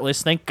go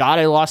shirtless. Thank God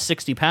I lost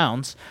 60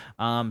 pounds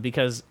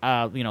because,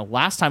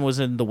 last time was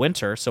in the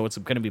winter, so it's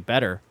going to be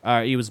better.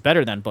 It was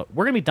better then, but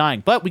we're going to be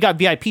dying. But we got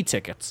VIP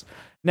tickets.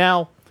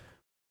 Now,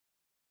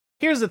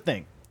 here's the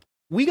thing.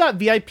 We got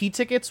VIP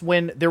tickets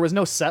when there was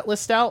no set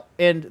list out,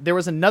 and there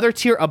was another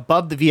tier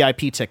above the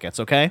VIP tickets,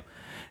 okay?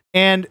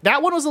 And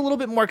that one was a little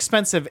bit more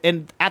expensive,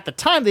 and at the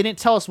time, they didn't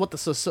tell us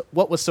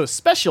what was so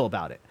special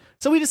about it.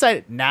 So we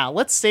decided,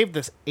 let's save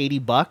this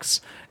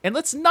 $80, and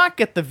let's not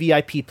get the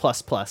VIP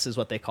plus is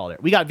what they called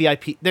it. We got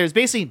VIP. There's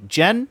basically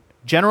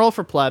general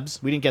for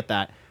plebs. We didn't get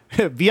that.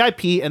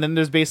 VIP, and then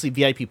there's basically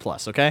VIP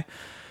plus, okay?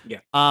 Yeah.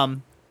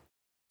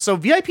 So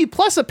VIP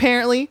Plus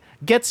apparently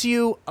gets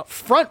you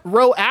front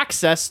row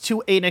access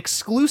to an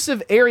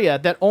exclusive area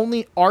that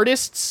only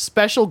artists,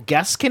 special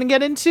guests can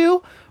get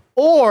into,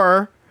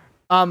 or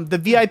the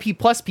VIP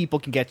Plus people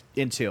can get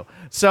into.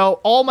 So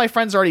all my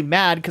friends are already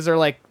mad because they're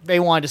like, they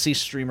wanted to see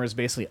streamers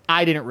basically.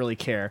 I didn't really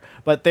care,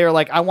 but they're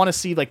like, I want to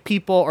see like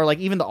people or like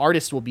even the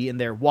artists will be in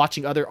there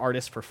watching other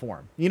artists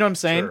perform. You know what I'm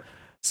saying? Sure.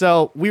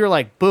 So we were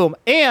like, boom.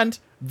 And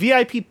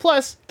VIP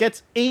Plus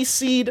gets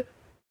A-seed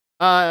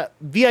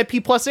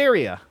VIP Plus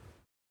area.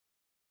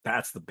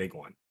 That's the big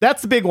one.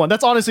 That's the big one.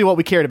 That's honestly what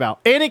we cared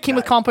about. And it came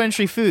with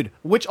complimentary food,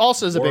 which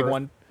also is a big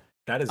one.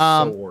 That is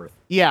so worth.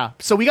 Yeah.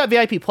 So we got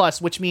VIP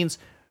Plus, which means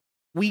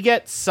we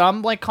get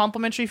some like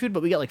complimentary food,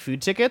 but we get like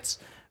food tickets.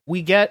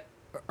 We get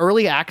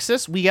early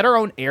access. We get our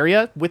own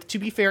area with, to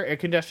be fair,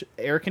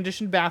 air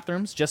conditioned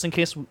bathrooms, just in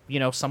case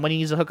somebody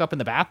needs to hook up in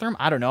the bathroom.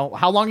 I don't know.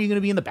 How long are you going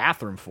to be in the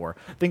bathroom for?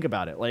 Think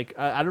about it. Like,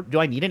 do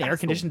I need an air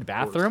conditioned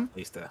bathroom?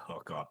 Place to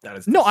hook up. That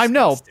is no.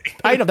 disgusting.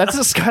 I know that's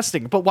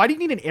disgusting. But why do you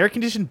need an air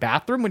conditioned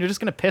bathroom when you're just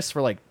going to piss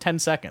for like 10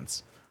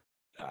 seconds?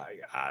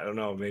 I don't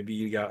know. Maybe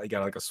you got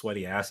like a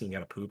sweaty ass and you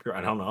got to poop here.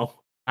 I don't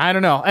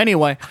know.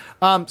 Anyway,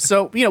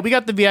 so we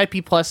got the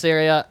VIP Plus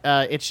area.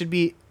 It should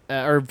be.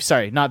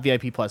 Not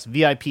VIP Plus,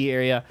 VIP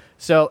area.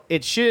 So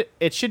it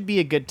should be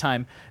a good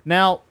time.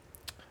 Now,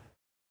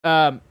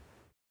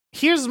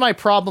 here's my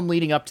problem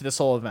leading up to this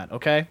whole event,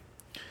 okay?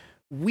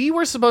 We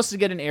were supposed to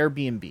get an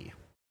Airbnb,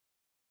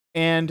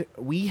 and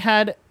we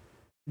had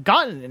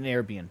gotten an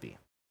Airbnb.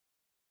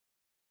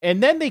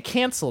 And then they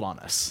canceled on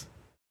us,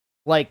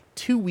 like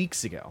 2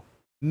 weeks ago.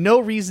 No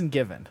reason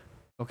given,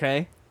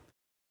 okay?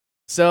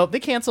 So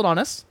they canceled on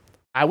us.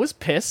 I was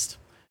pissed,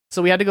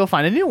 so we had to go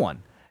find a new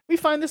one. We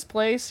find this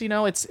place,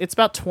 it's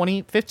about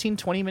 15,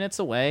 20 minutes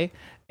away.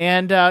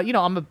 And,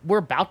 we're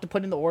about to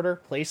put in the order,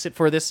 place it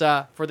for this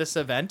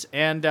event.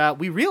 And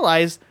we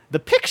realize the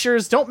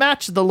pictures don't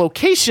match the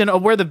location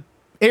of where the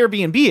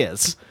Airbnb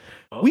is.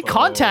 Uh-oh. We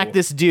contact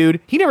this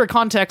dude. He never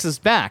contacts us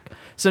back.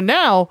 So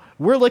now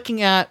we're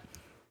looking at,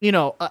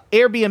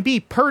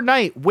 Airbnb per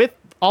night with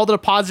all the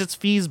deposits,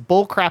 fees,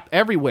 bull crap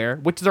everywhere,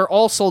 which they're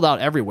all sold out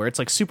everywhere. It's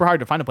like super hard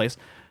to find a place.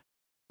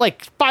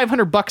 Like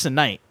 $500 a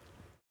night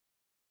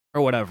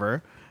or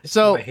whatever.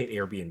 So I hate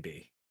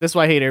Airbnb. That's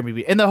why I hate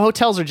Airbnb. And the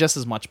hotels are just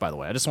as much, by the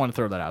way. I just want to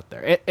throw that out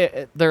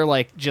there. They're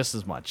like just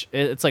as much.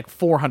 It's like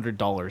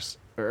 $400,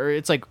 or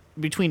it's like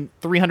between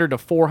 $300 to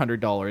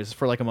 $400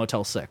 for like a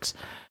Motel 6.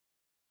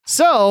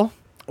 So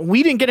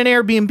we didn't get an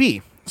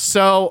Airbnb.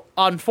 So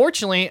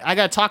unfortunately, I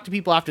got to talk to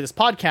people after this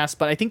podcast.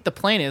 But I think the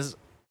plan is,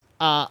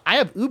 I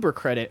have Uber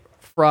credit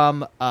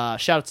from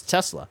shout out to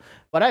Tesla.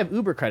 But I have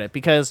Uber credit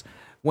because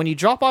when you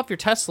drop off your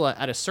Tesla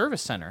at a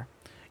service center,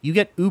 you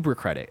get Uber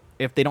credit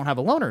if they don't have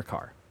a loaner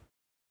car.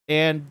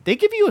 And they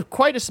give you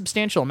quite a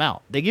substantial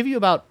amount. They give you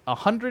about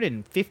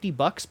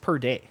 $150 per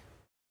day.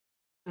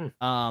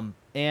 And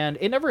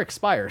it never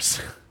expires.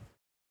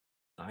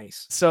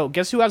 Nice. So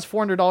guess who has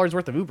 $400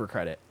 worth of Uber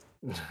credit?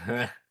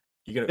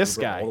 You gonna This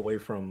Uber guy. all the way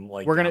from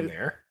like We're down gonna-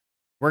 there?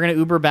 We're going to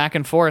Uber back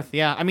and forth.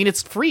 Yeah. I mean,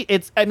 it's free.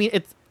 It's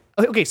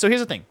okay. So here's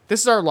the thing.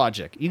 This is our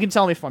logic. You can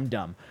tell me if I'm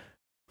dumb.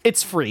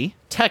 It's free,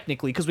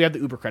 technically, because we have the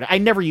Uber credit. I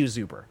never use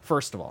Uber,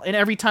 first of all. And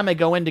every time I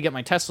go in to get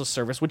my Tesla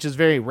service, which is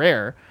very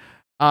rare,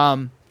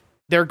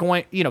 they're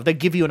going, they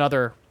give you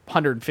another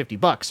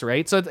 $150,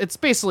 right? So it's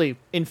basically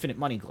infinite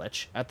money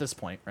glitch at this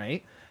point,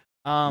 right?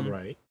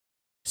 Right.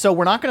 So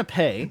we're not going to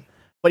pay.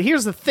 But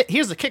here's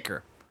the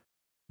kicker.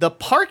 The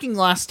parking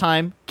last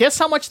time, guess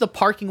how much the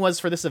parking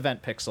was for this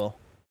event, Pixel?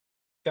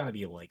 Gotta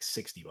be like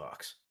 $60.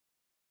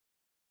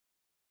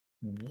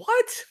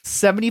 What?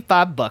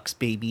 $75,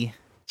 baby.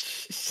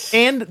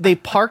 And they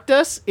parked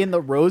us in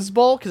the Rose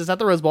Bowl, because it's not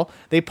the Rose Bowl.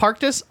 They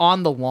parked us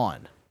on the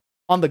lawn,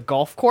 on the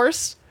golf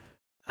course.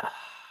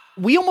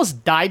 We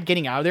almost died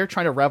getting out of there,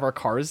 trying to rev our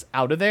cars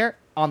out of there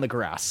on the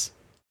grass.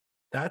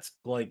 That's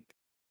like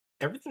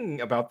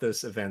everything about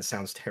this event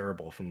sounds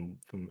terrible from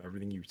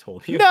everything you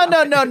told me.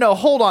 No.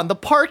 Hold on. The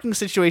parking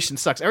situation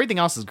sucks. Everything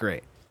else is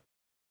great.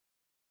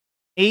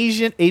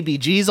 Asian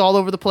ABGs all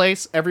over the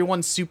place.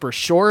 Everyone's super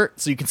short,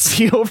 so you can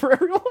see over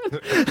everyone.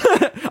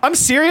 I'm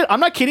serious. I'm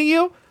not kidding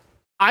you.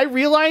 I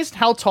realized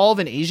how tall of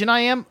an Asian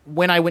I am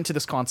when I went to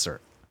this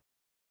concert.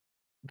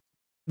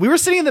 We were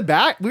sitting in the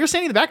back.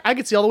 I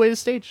could see all the way to the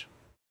stage.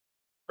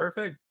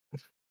 Perfect.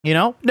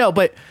 No,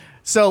 but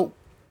so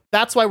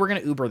that's why we're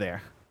gonna Uber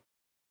there.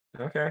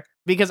 Okay.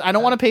 Because I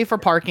don't want to pay for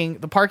parking.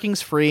 The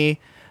parking's free,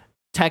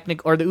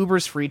 or the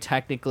Uber's free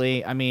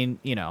technically. I mean,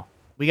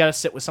 we got to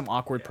sit with some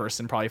awkward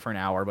person probably for an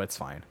hour, but it's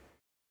fine.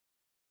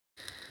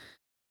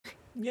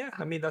 Yeah,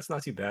 I mean that's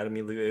not too bad. I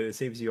mean it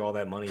saves you all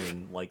that money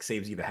and like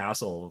saves you the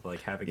hassle of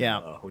like having a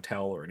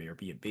hotel or an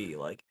Airbnb.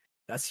 Like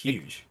that's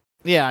huge.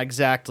 Yeah,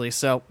 exactly.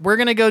 So we're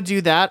gonna go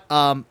do that.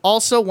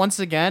 Also, once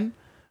again,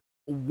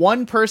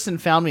 one person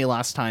found me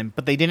last time,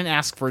 but they didn't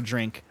ask for a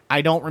drink.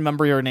 I don't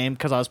remember your name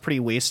because I was pretty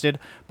wasted.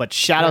 But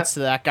shout outs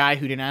to that guy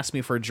who didn't ask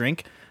me for a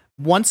drink.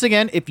 Once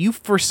again, if you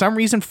for some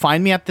reason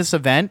find me at this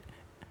event,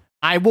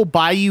 I will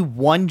buy you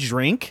one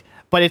drink,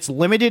 but it's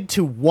limited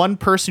to one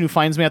person who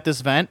finds me at this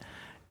event.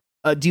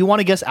 Do you want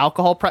to guess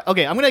alcohol price?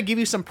 Okay, I'm going to give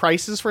you some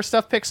prices for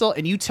stuff, Pixel,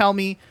 and you tell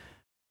me,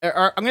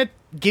 or I'm going to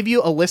give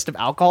you a list of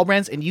alcohol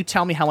brands, and you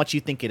tell me how much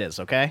you think it is,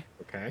 okay?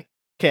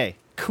 Okay,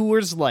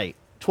 Coors Light.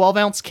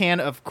 12-ounce can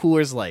of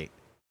Coors Light.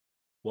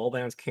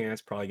 12-ounce can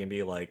is probably going to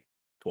be like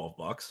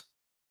 $12.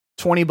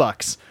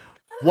 $20.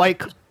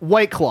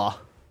 White Claw.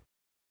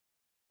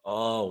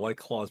 Oh, White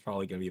Claw is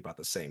probably going to be about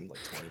the same, like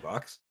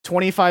 $20.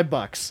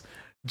 $25.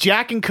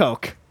 Jack and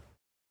Coke.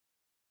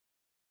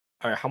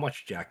 All right, how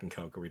much Jack and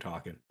Coke are we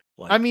talking?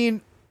 Like, I mean,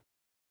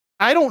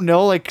 I don't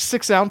know, like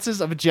 6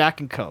 ounces of a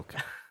Jack and Coke.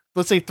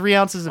 Let's say 3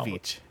 ounces of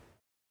each.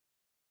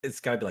 It's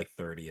got to be like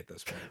 30 at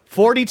this point.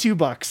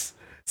 $42.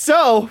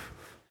 So,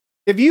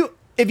 if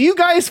you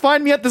guys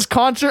find me at this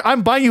concert,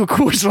 I'm buying you a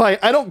Coors Light.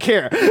 I don't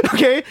care.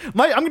 Okay? I'm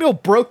going to go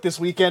broke this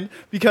weekend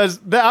because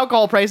the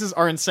alcohol prices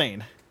are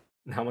insane.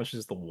 And how much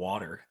is the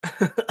water?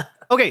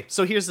 Okay,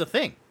 so here's the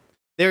thing.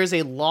 There is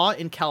a law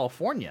in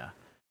California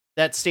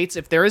that states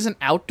if there is an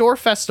outdoor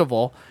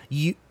festival,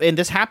 and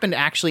this happened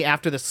actually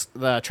after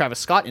the Travis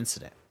Scott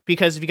incident.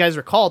 Because if you guys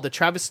recall, do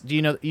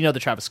you know the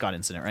Travis Scott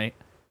incident, right?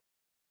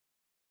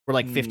 Where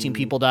like 15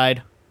 people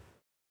died.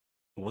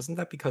 Wasn't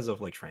that because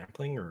of like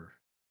trampling or?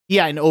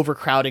 Yeah, and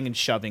overcrowding and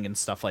shoving and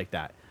stuff like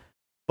that.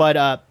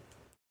 But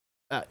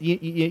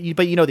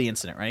you know the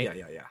incident, right?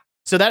 Yeah.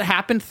 So that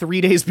happened 3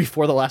 days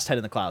before the last Head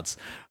in the Clouds.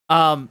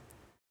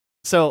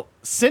 So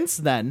since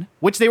then,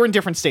 which they were in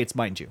different states,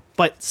 mind you,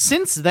 but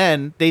since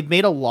then, they've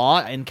made a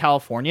law in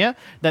California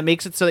that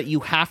makes it so that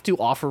you have to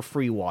offer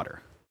free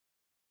water.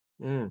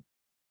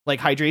 Like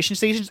hydration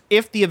stations,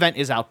 if the event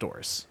is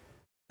outdoors.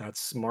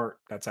 That's smart.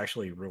 That's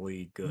actually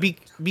really good.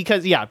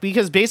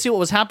 Because basically what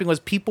was happening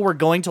was people were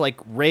going to like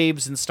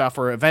raves and stuff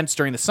or events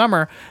during the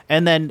summer,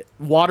 and then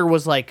water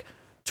was like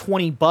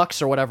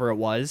 $20 or whatever it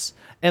was,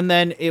 and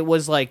then it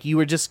was like you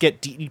would just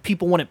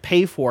people wouldn't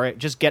pay for it,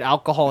 just get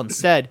alcohol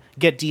instead,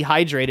 get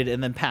dehydrated,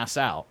 and then pass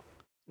out.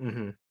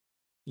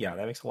 Yeah,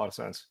 that makes a lot of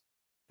sense.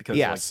 Because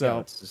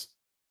it's just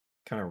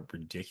kind of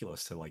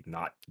ridiculous to like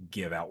not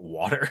give out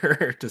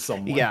water to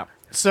someone. Yeah.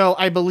 So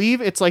I believe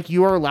it's like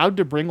you are allowed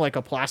to bring like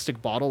a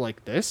plastic bottle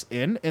like this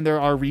in, and there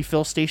are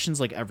refill stations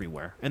like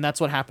everywhere. And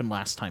that's what happened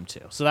last time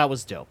too. So that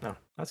was dope. Oh,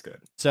 that's good.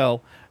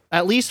 So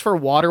at least for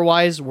water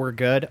wise, we're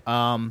good.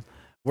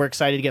 We're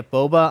excited to get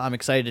boba. I'm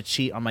excited to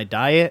cheat on my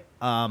diet.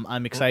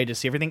 I'm excited to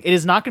see everything. It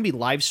is not going to be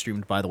live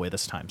streamed, by the way,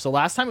 this time. So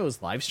last time it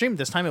was live streamed.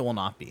 This time it will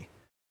not be.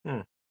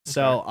 Okay.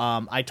 So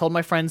I told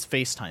my friends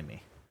FaceTime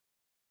me.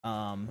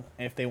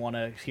 If they want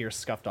to hear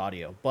scuffed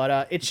audio,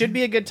 but it should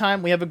be a good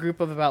time. We have a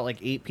group of about like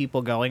 8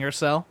 people going or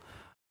so.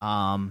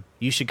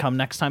 You should come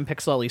next time,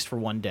 Pixel, at least for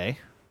one day.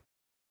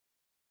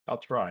 I'll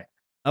try.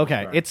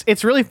 Okay, Right.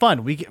 it's really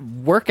fun. We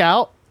work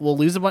out. We'll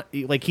lose a bunch.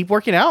 Like keep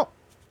working out.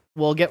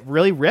 We'll get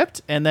really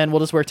ripped, and then we'll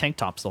just wear tank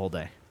tops the whole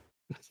day.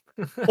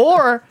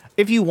 Or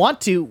if you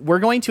want to, we're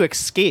going to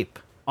escape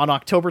on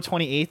October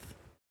 28th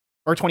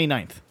or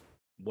 29th.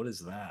 What is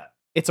that?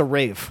 It's a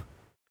rave.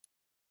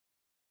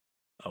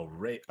 A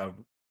rave?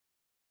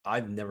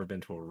 I've never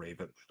been to a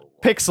rave.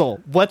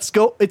 Pixel, let's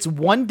go. It's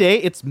one day.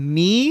 It's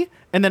me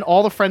and then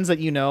all the friends that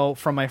you know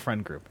from my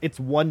friend group. It's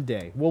one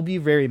day. We'll be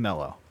very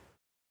mellow.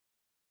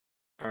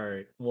 All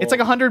right. Well, It's like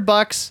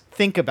 $100.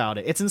 Think about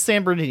it. It's in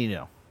San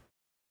Bernardino.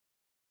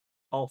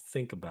 I'll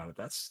think about it.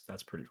 That's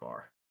pretty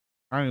far.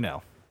 I don't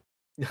know.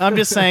 I'm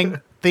just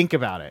saying, think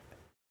about it.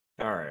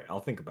 All right, I'll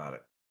think about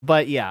it.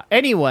 But yeah,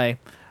 anyway,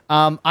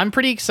 I'm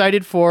pretty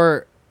excited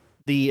for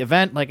the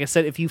event. Like I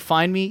said, if you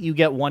find me, you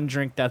get one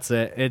drink. That's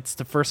it. It's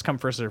the first come,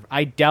 first serve.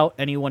 I doubt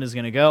anyone is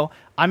going to go.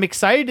 I'm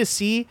excited to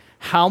see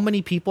how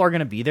many people are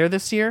going to be there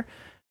this year,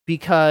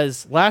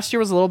 because last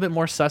year was a little bit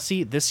more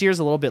sussy. This year's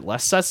a little bit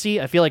less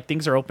sussy. I feel like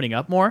things are opening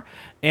up more.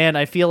 And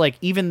I feel like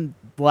even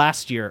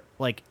last year,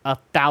 like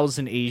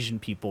 1,000 Asian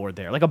people were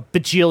there, like a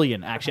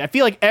bajillion, actually. I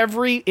feel like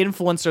every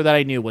influencer that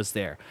I knew was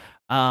there.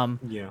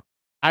 Yeah.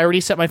 I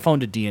already set my phone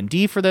to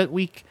D&D for that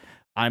week.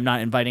 I'm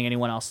not inviting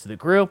anyone else to the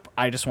group.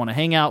 I just want to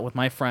hang out with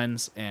my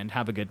friends and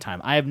have a good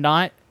time. I have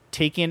not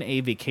taken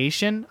a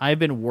vacation. I've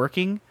been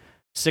working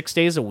 6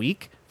 days a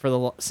week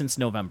since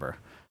November.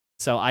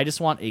 So I just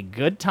want a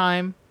good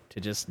time to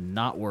just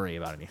not worry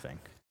about anything.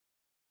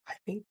 I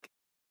think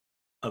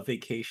a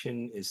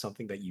vacation is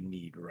something that you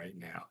need right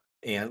now.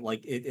 And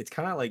like it's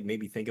kind of like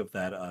made me think of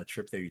that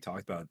trip that you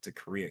talked about to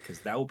Korea, because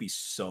that would be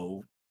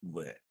so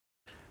lit.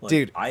 Like,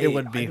 Dude, it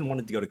would be. I've been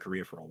wanting to go to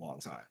Korea for a long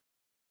time.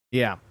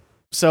 Yeah.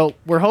 So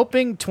we're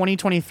hoping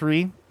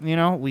 2023,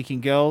 we can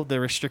go.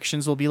 The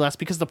restrictions will be less,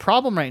 because the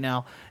problem right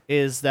now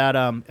is that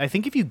I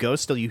think if you go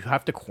still, you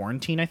have to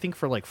quarantine, I think,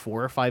 for like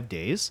 4 or 5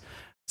 days.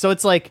 So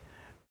it's like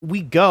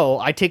we go,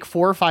 I take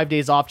 4 or 5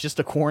 days off just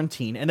to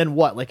quarantine, and then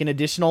what? Like an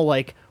additional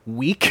like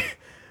week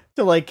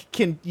to like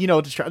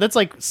to try. That's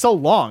like so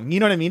long. You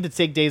know what I mean? To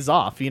take days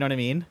off. You know what I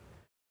mean?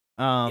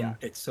 Yeah,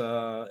 it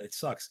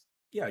sucks.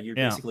 Yeah, you're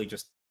basically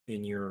just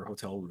in your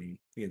hotel room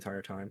the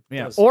entire time.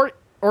 Yeah, or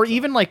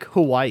even like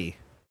Hawaii.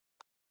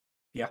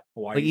 Yeah,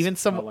 Hawaii. Like even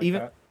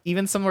that.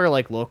 even somewhere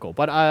like local.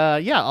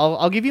 But yeah,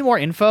 I'll give you more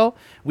info.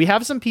 We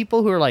have some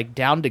people who are like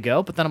down to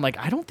go, but then I'm like,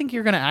 I don't think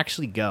you're gonna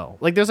actually go.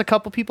 Like there's a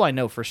couple people I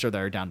know for sure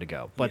that are down to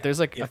go, but there's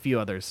like a few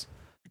others.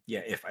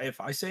 Yeah, if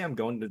I say I'm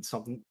going to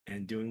something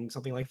and doing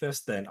something like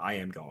this, then I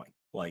am going.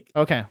 Like,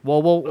 okay,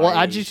 well we'll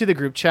add you to the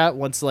group chat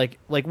once like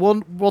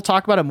we'll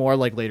talk about it more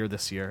like later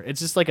this year. It's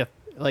just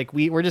like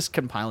we're just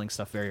compiling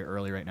stuff very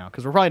early right now,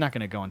 because we're probably not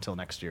going to go until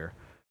next year,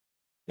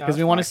 because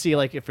we want to see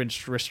like if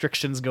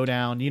restrictions go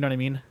down. You know what I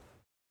mean?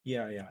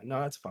 Yeah.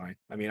 No, that's fine.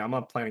 I mean, I'm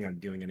not planning on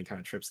doing any kind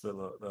of trips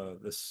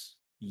this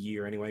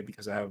year anyway,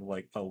 because I have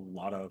like a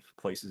lot of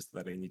places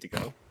that I need to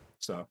go.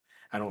 So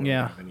I don't really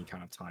have any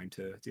kind of time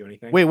to do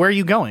anything. Wait, where are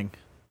you going?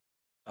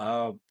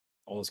 All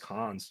those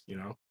cons,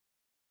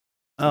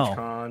 Oh.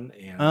 Con,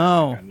 and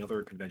I got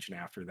another convention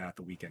after that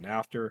the weekend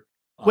after.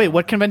 Wait,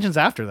 what convention's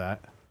after that?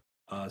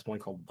 It's one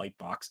called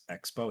Lightbox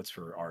Expo. It's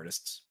for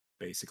artists,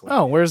 basically.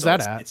 Oh, where's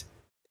that at?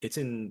 It's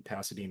in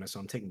Pasadena, so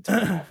I'm taking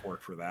time off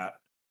work for that.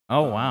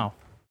 Oh, wow.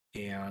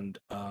 And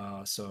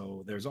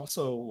so there's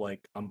also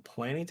like I'm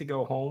planning to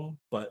go home,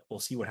 but we'll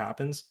see what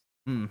happens.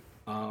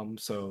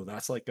 So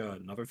that's like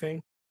another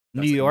thing.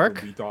 That's New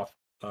York? Week off.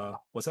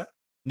 What's that?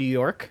 New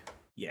York?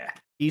 Yeah.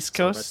 East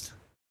Coast?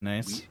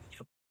 Nice.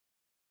 Yep.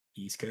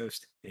 East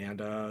Coast. And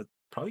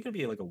probably gonna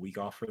be like a week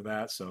off for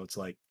that. So it's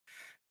like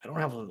I don't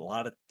have a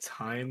lot of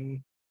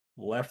time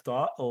left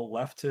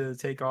to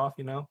take off,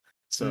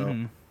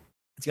 So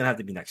it's gonna have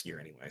to be next year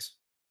anyways.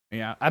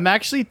 Yeah. I'm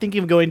actually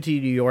thinking of going to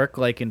New York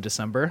like in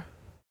December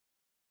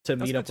to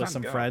meet up with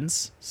some go.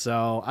 friends.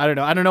 So I don't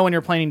know. I don't know when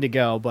you're planning to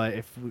go, but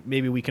if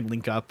maybe we can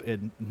link up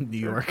in New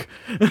York.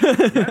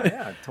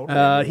 Yeah,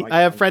 totally.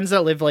 I have friends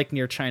that live like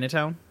near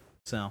Chinatown.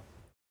 So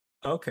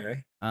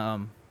okay.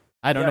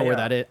 I don't know where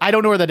that is. I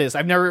don't know where that is.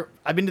 I've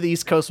been to the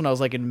East Coast when I was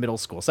like in middle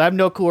school, so I have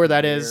no clue where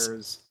that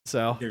is.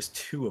 So there's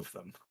 2 of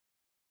them.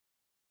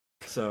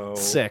 So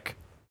sick.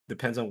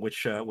 Depends on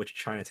which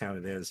Chinatown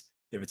it is.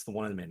 If it's the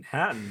one in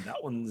Manhattan,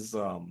 that one's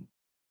I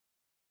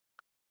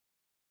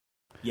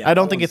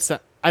don't think it's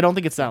that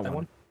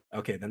one.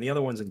 Okay, then the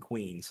other one's in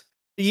Queens.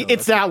 So It's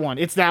that's that one.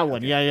 It's that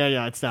one. okay.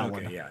 Yeah. It's that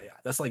Okay, one. yeah.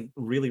 That's like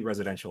really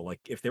residential. Like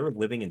if they were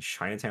living in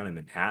Chinatown in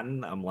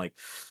Manhattan, I'm like,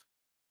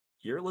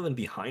 you're living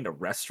behind a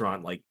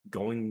restaurant, like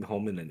going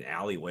home in an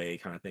alleyway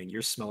kind of thing.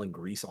 You're smelling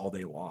grease all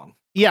day long.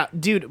 Yeah,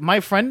 dude, my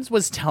friend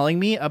was telling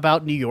me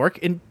about New York,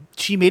 and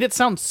she made it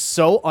sound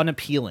so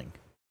unappealing.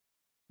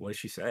 What did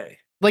she say?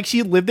 Like,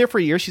 she lived there for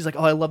years. She's like,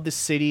 oh, I love this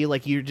city.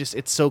 Like,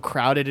 it's so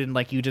crowded, and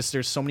like,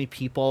 there's so many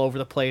people all over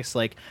the place.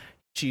 Like,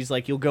 she's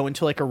like, you'll go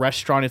into like a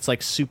restaurant, it's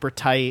like super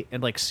tight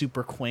and like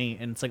super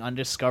quaint, and it's like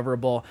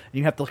undiscoverable, and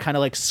you have to kind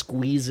of like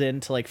squeeze in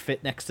to like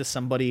fit next to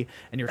somebody,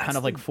 and you're kind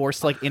of like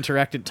forced to like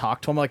interact and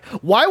talk to them. Like,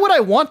 why would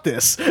I want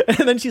this?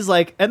 And then she's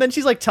like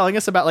telling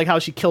us about like how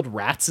she killed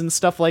rats and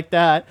stuff like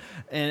that,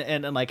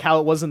 and like how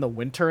it was in the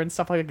winter and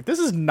stuff like that. This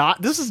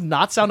does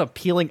not sound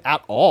appealing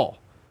at all.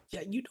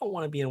 Yeah, you don't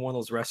want to be in one of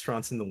those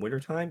restaurants in the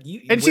wintertime.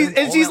 And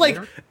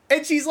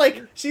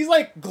she's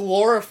like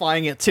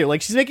glorifying it too.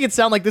 Like, she's making it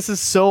sound like this is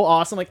so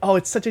awesome. Like, oh,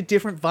 it's such a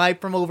different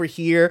vibe from over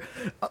here.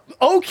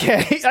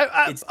 Okay,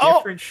 it's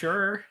different,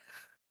 sure.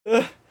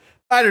 I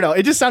don't know.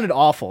 It just sounded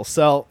awful.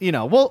 So, you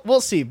know,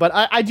 we'll see. But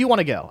I do want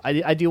to go.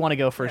 I do want to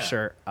go for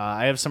sure.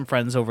 I have some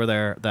friends over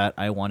there that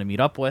I want to meet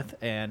up with,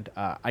 and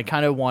I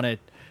kind of want to.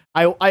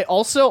 I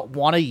also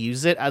want to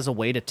use it as a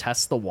way to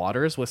test the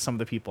waters with some of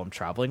the people I'm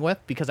traveling with,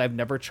 because I've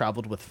never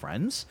traveled with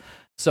friends.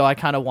 So I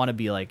kind of want to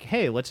be like,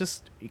 hey, let's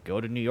just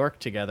go to New York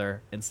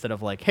together, instead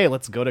of like, hey,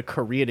 let's go to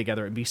Korea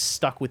together and be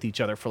stuck with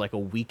each other for like a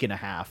week and a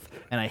half,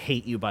 and I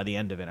hate you by the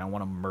end of it. And I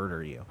want to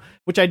murder you,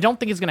 which I don't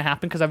think is going to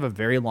happen because I have a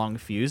very long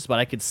fuse, but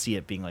I could see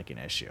it being like an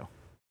issue.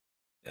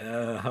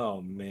 Oh,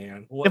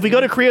 man. If we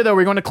go to Korea, though,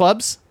 we're going to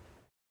clubs?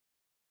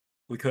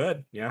 We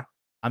could, yeah.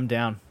 I'm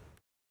down.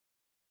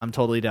 I'm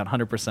totally down,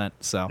 100%.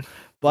 So,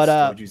 but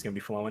Soju's gonna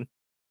be flowing.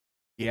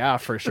 Yeah,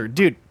 for sure,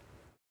 dude.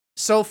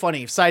 So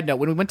funny. Side note: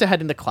 when we went to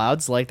head into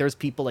clouds, like there's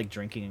people like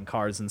drinking in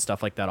cars and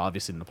stuff like that,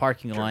 obviously in the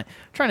parking lot,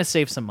 trying to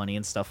save some money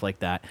and stuff like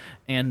that.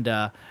 And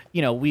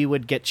you know, we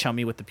would get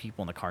chummy with the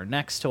people in the car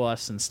next to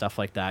us and stuff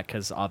like that,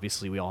 because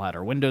obviously we all had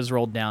our windows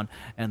rolled down.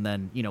 And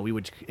then, you know, we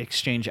would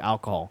exchange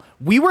alcohol.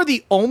 We were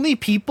the only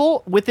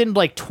people within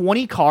like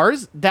 20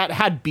 cars that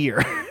had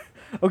beer.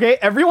 Okay,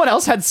 everyone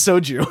else had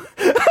soju.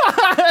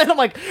 And I'm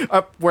like,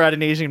 we're at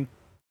an Asian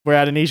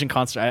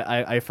concert.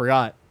 I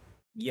forgot.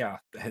 Yeah,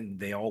 and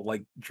they all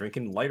like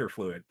drinking lighter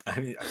fluid. I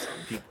mean,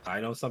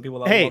 I know some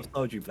people that love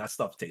soju, but that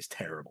stuff tastes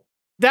terrible.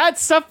 That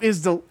stuff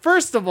is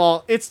first of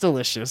all, it's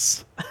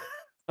delicious.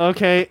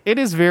 Okay, it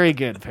is very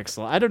good,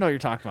 Pixel. I don't know what you're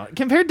talking about.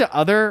 Compared to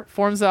other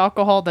forms of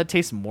alcohol that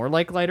taste more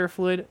like lighter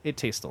fluid, it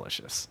tastes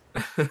delicious.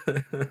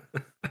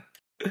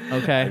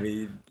 Okay. I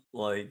mean,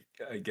 like,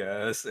 I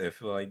guess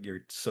if like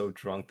you're so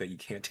drunk that you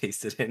can't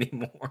taste it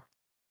anymore.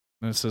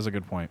 This is a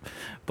good point.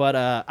 But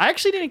I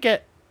actually didn't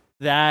get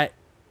that.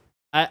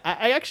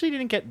 I actually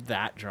didn't get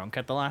that drunk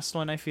at the last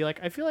one. I feel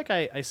like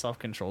I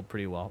self-controlled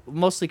pretty well,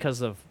 mostly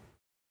because of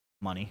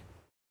money.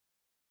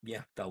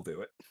 Yeah, that'll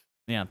do it.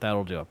 Yeah,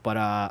 that'll do it. But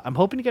I'm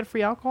hoping to get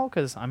free alcohol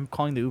because I'm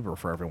calling the Uber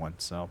for everyone,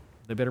 so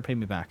they better pay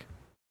me back.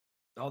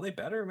 Oh, they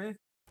better, man.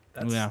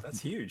 That's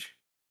huge.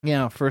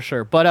 Yeah, for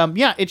sure. But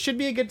yeah, it should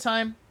be a good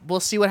time. We'll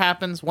see what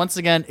happens. Once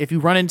again, if you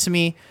run into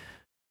me,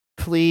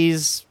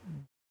 please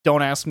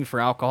don't ask me for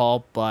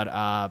alcohol.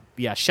 But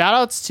yeah, shout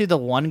outs to the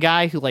one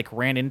guy who like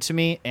ran into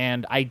me,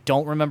 and I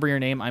don't remember your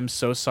name. I'm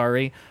so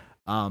sorry.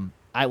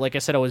 Like I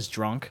said, I was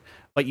drunk,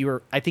 but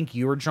I think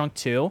you were drunk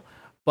too.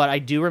 But I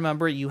do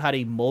remember you had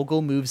a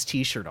Mogul Moves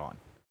t-shirt on.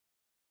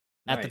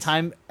 Nice.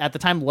 At the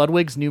time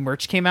Ludwig's new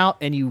merch came out,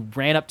 and you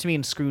ran up to me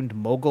and screamed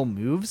Mogul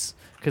Moves,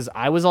 because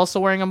I was also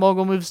wearing a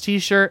Mogul Moves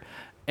t-shirt,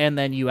 and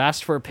then you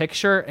asked for a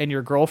picture, and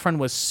your girlfriend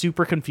was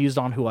super confused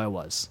on who I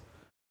was.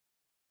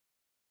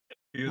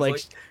 He was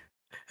like,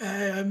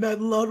 hey, I met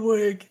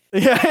Ludwig.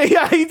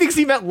 Yeah, he thinks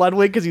he met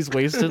Ludwig because he's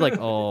wasted. Like,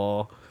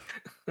 oh.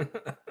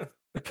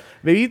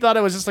 Maybe he thought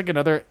it was just like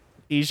another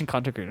Asian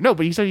content creator. No,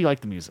 but he said he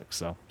liked the music,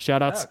 so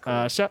shout outs.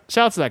 Cool. Shout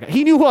outs to that guy.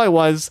 He knew who I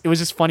was. It was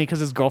just funny because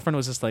his girlfriend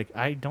was just like,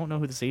 I don't know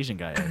who this Asian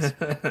guy is,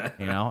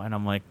 you know. And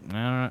I'm like,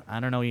 I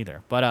don't know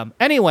either. But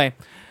anyway,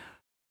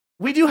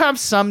 we do have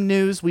some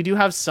news. We do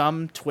have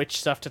some Twitch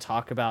stuff to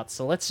talk about.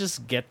 So let's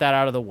just get that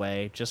out of the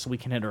way, just so we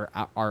can hit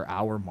our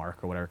hour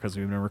mark or whatever, because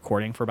we've been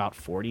recording for about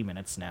 40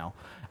 minutes now.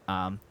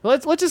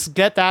 Let's just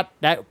get that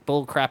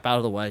bull crap out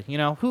of the way. You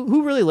know,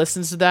 who really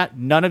listens to that?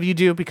 None of you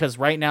do, because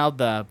right now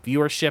the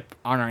viewership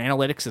on our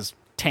analytics is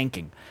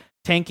tanking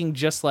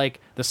just like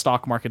the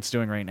stock market's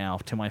doing right now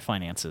to my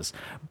finances.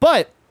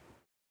 But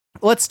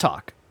let's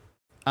talk.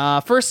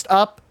 First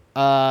up,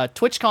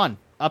 TwitchCon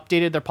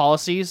updated their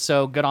policies,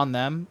 so good on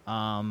them.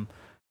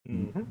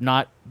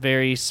 Not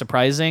very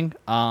surprising.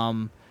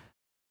 I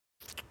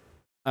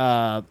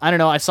don't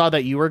know. I saw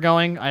that you were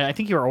going. I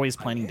think you were always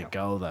planning to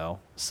go, though.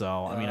 So,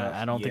 I mean,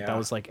 I don't think that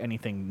was like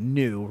anything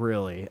new,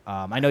 really.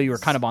 I know you were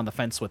kind of on the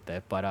fence with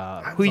it, but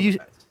are you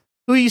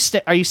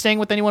staying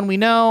with anyone we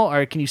know,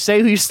 or can you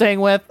say who you're staying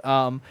with?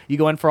 You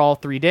go in for all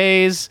 3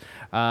 days.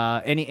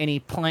 Any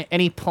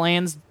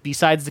plans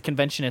besides the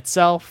convention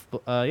itself?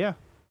 Yeah.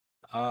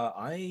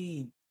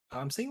 I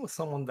I'm staying with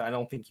someone that I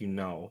don't think you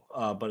know,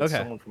 but it's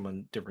Okay. someone from a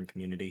different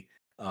community.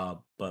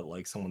 But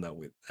like someone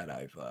that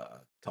I've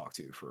talked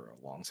to for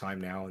a long time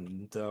now,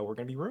 and we're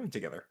gonna be rooming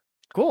together.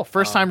 Cool.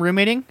 First time Um,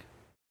 roommating?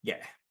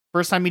 yeah,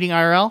 First time meeting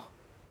IRL?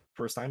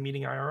 first time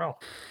meeting IRL.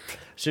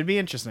 Should be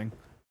interesting.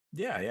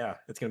 Yeah,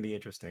 it's gonna be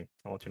interesting.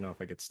 I'll let you know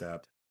if I get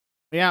stabbed.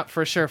 Yeah,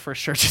 for sure, for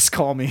sure. Just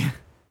call me.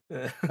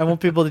 I won't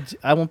be able to.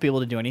 I won't be able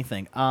to do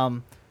anything.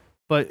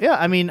 But yeah,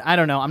 I mean, I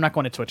don't know. I'm not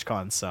going to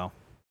TwitchCon, so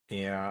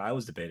Yeah, I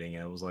was debating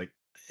it. I was like,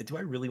 do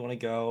I really want to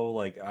go?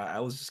 Like, I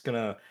was just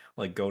gonna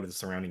like go to the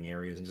surrounding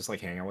areas and just like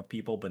hang out with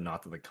people, but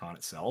not to the con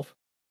itself.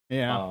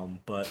 yeah.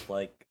 But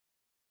like,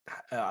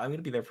 I'm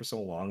gonna be there for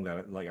so long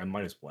that like I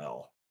might as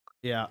well.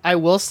 Yeah, I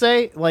will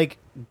say, like,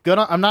 good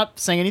on. I'm not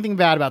saying anything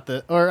bad about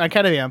the, or I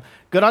kind of am.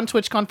 Good on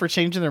TwitchCon for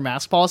changing their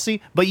mask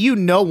policy, but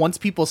once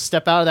people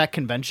step out of that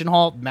convention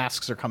hall,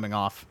 masks are coming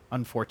off,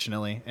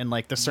 unfortunately, and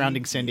like the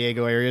surrounding San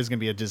Diego area is gonna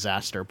be a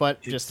disaster.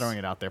 But just throwing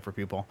it out there for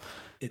people.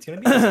 It's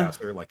gonna be a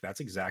disaster. Like that's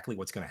exactly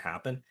what's gonna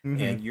happen, Mhm.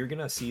 and you're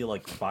gonna see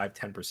like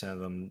 5-10% of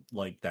them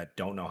like that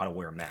don't know how to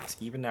wear a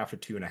mask, even after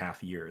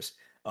 2.5 years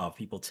of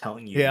people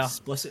telling you Yeah.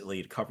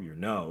 explicitly to cover your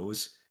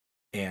nose,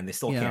 and they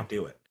still Yeah. can't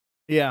do it.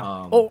 Yeah.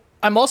 Um,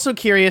 I'm also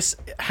curious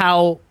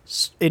how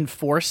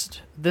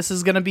enforced this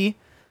is gonna be,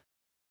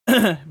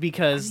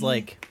 because I mean,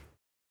 like,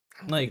 I don't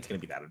think like, it's gonna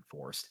be that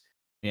enforced.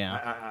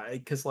 yeah.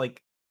 Because what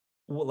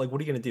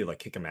are you gonna do? Like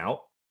kick them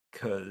out?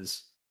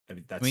 Because I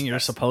mean, I mean,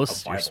 that's a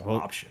viable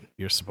option.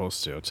 you're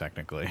supposed to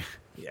technically.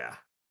 Yeah,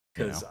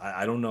 You know. because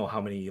I don't know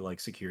how many like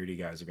security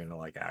guys are gonna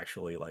like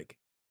actually like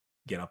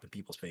get up in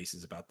people's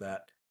faces about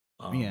that.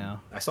 Yeah.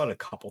 I saw it a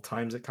couple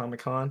times at Comic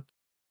Con,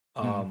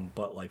 Mhm.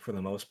 but like for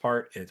the most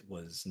part, it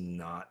was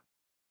not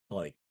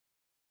like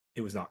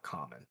it was not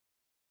common.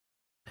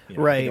 I think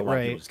a Right. lot of people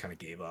Right. just kind of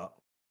gave up.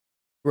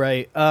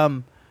 Right.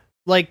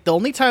 Like the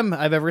only time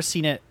I've ever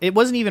seen it, it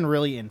wasn't even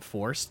really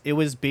enforced. It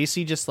was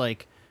basically just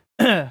like,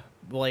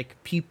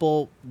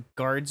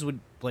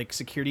 like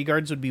security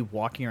guards would be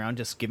walking around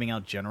just giving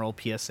out general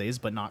PSAs,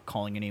 but not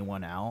calling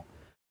anyone out.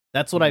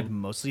 That's what I've Mhm.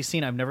 mostly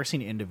seen. I've never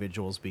seen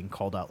individuals being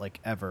called out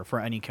like ever for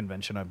any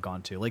convention I've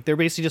gone to. Like they're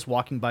basically just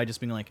walking by, just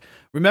being like,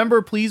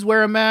 "Remember, please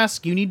wear a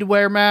mask. You need to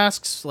wear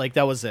masks." Like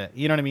that was it.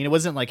 You know what I mean? It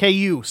wasn't like, "Hey,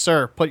 you,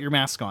 sir, put your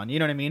mask on." You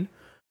know what I mean?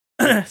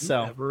 Did you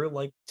So, ever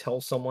like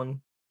tell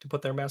someone to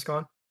put their mask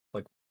on,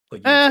 like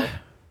you eh, yourself?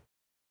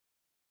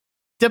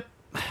 dep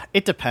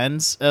it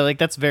depends. Like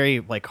that's very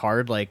like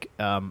hard.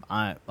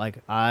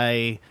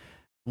 I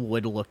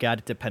would look at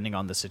it depending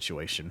on the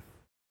situation.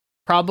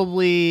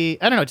 Probably,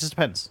 I don't know. It just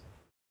depends.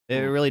 It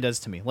Hmm. really does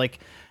to me. Like,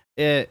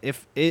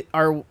 if it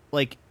are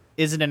like,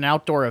 is it an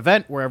outdoor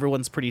event where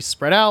everyone's pretty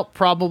spread out?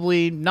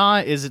 Probably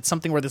not. Is it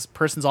something where this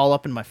person's all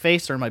up in my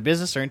face or in my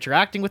business or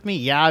interacting with me?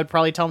 Yeah, I'd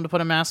probably tell them to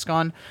put a mask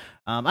on.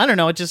 I don't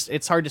know.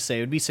 It's hard to say.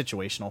 It would be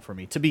situational for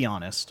me, to be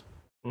honest.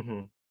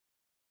 Hmm.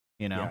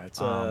 You know. Yeah, it's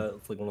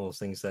like one of those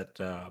things that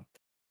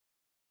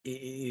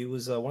it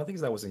was one of the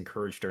things that was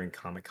encouraged during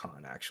Comic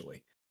Con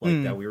actually, like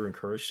Hmm. that we were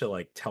encouraged to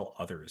like tell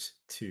others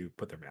to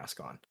put their mask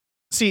on.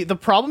 See, the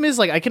problem is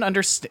like I can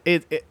understand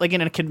it, like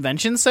in a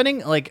convention setting,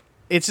 like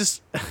it's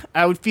just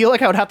I would feel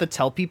like I would have to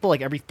tell people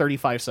like every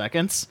 35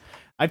 seconds.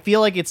 I'd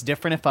feel like it's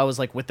different if I was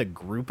like with a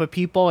group of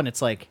people and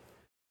it's like,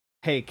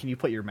 "Hey, can you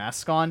put your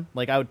mask on?"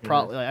 Like Hmm. I'd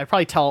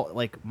probably tell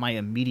like my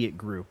immediate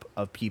group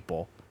of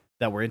people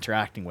that we're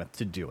interacting with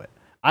to do it.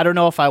 I don't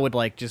know if I would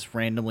like just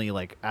randomly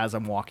like as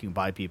I'm walking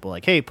by people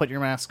like, "Hey, put your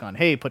mask on.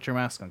 Hey, put your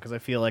mask on," because I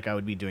feel like I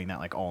would be doing that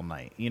like all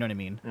night. You know what I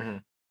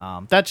mean?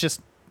 Hmm. That's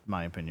just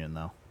my opinion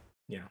though.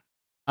 Yeah.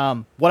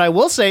 What I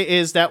will say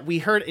is that we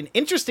heard an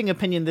interesting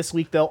opinion this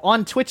week, though,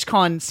 on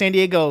TwitchCon San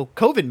Diego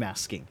COVID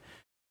masking.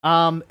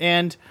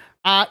 And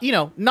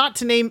not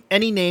to name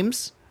any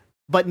names,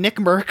 but Nick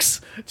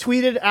Merckx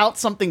tweeted out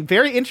something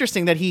very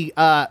interesting that he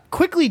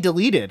quickly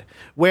deleted.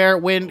 Where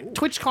when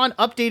TwitchCon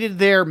updated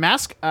their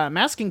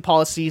masking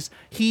policies,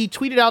 he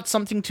tweeted out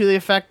something to the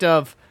effect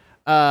of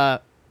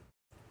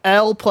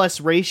L plus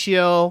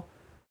ratio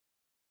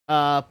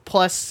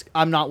plus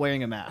I'm not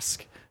wearing a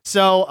mask.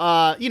 So,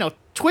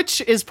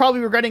 Twitch is probably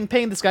regretting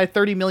paying this guy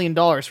 $30 million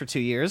for 2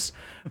 years.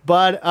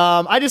 But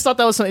I just thought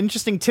that was some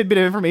interesting tidbit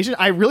of information.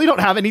 I really don't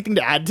have anything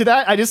to add to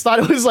that. I just thought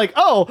it was like,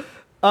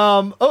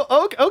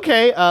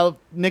 okay,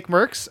 Nick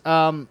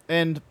Merckx.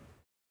 And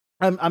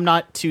I'm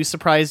not too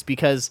surprised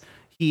because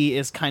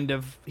he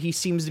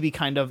seems to be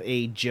kind of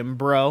a gym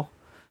bro.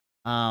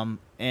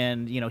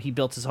 And he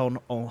built his own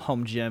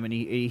home gym, and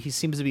he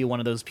seems to be one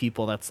of those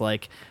people that's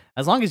like,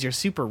 as long as you're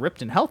super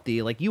ripped and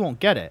healthy, like you won't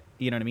get it.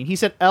 You know what I mean? He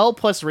said L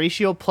plus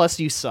ratio plus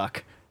you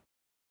suck.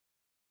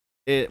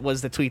 It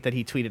was the tweet that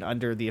he tweeted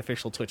under the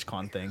official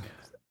TwitchCon thing.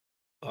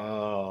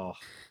 Oh,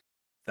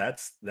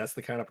 that's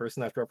the kind of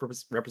person that's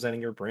representing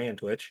your brand,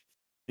 Twitch.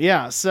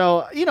 Yeah,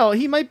 so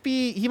he might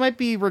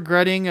be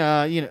regretting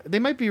they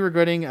might be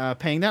regretting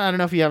paying that. I don't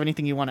know if you have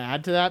anything you want to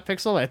add to that,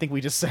 Pixel. I think we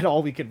just said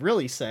all we could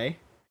really say.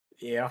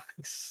 Yeah,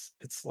 it's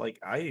like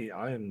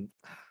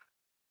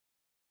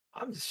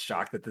I'm just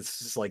shocked that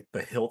this is like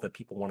the hill that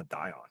people want to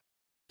die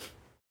on.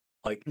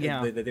 Like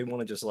Yeah. they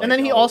want to just like. And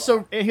then he oh,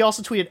 also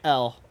tweeted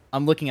L.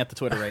 I'm looking at the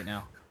Twitter right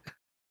now.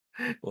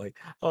 like,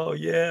 oh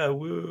yeah,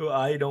 woo!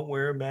 I don't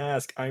wear a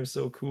mask. I'm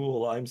so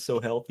cool. I'm so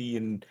healthy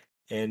and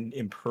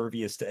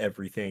impervious to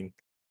everything.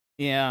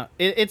 Yeah,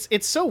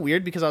 it's so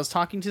weird because I was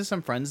talking to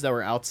some friends that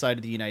were outside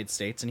of the United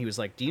States, and he was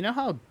like, "Do you know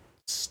how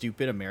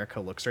stupid America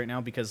looks right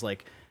now? Because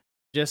like,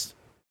 just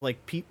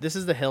like this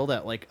is the hill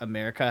that like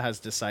America has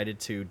decided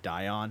to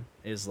die on,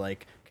 is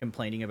like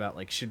complaining about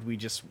like should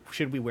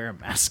we wear a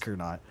mask or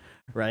not,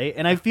 right?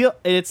 And I feel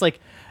it's like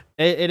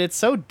it's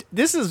so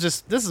this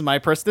is my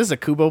this is a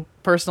Kubo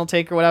personal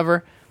take or whatever.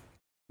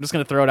 I'm just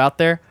gonna throw it out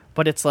there,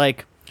 but it's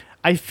like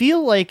I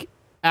feel like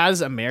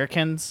as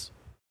Americans.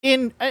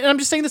 And I'm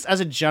just saying this as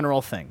a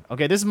general thing,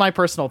 okay? This is my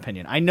personal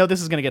opinion. I know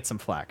this is going to get some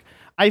flack.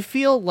 I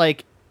feel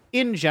like,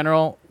 in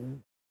general,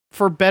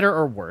 for better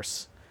or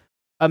worse,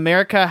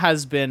 America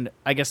has been,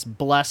 I guess,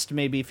 blessed,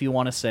 maybe if you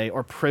want to say,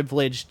 or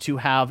privileged to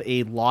have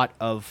a lot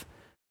of,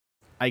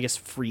 I guess,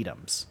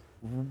 freedoms,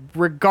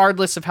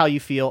 regardless of how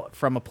you feel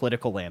from a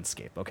political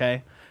landscape,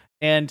 okay?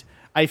 And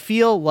I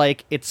feel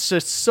like it's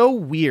just so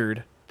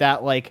weird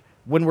that, like,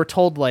 when we're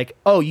told, like,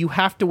 oh, you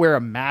have to wear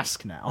a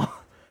mask now,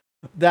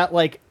 that,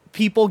 like,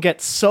 people get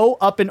so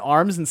up in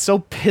arms and so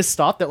pissed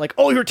off that like,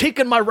 oh, you're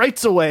taking my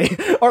rights away,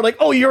 or like,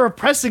 oh, you're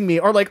oppressing me,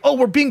 or like, oh,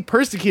 we're being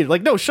persecuted.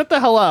 Like, no, shut the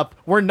hell up.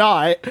 We're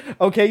not.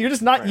 Okay, you're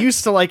just not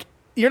used to like,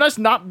 you're just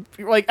not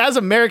like, as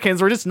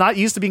Americans, we're just not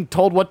used to being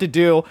told what to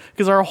do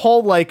because our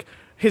whole like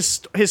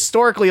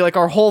historically, like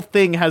our whole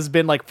thing has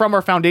been like from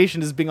our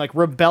foundation is being like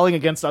rebelling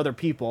against other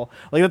people.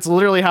 Like that's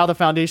literally how the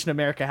foundation of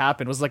America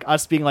happened, was like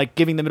us being like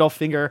giving the middle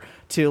finger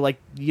to like,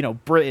 you know,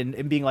 Britain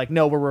and being like,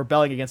 no, we're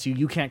rebelling against you.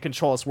 You can't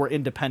control us. We're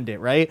independent.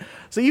 Right.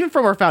 So even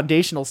from our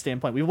foundational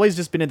standpoint, we've always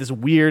just been in this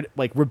weird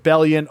like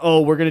rebellion.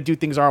 Oh, we're going to do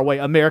things our way.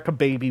 America,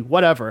 baby,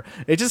 whatever.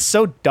 It's just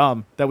so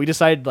dumb that we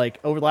decided like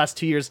over the last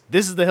 2 years,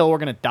 this is the hill we're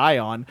going to die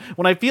on,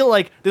 when I feel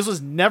like this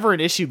was never an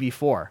issue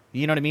before.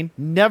 You know what I mean?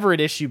 Never an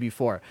issue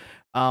before.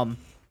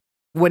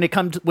 When it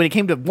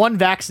came to one,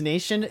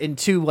 vaccination, and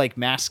two, like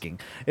masking.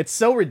 It's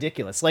so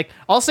ridiculous. Like,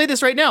 I'll say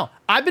this right now.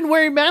 I've been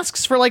wearing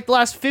masks for like the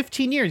last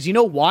 15 years. You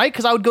know why?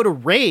 Because I would go to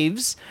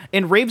raves,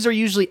 and raves are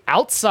usually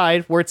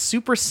outside where it's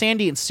super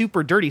sandy and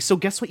super dirty. So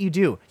guess what you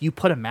do? You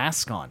put a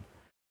mask on.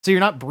 So you're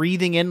not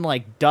breathing in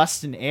like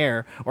dust and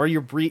air, or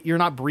you're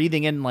not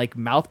breathing in like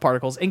mouth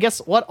particles. And guess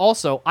what?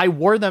 Also, I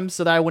wore them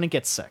so that I wouldn't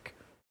get sick.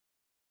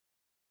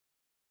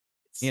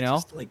 It's You know?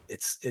 just like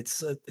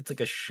it's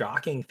like a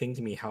shocking thing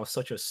to me how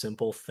such a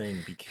simple thing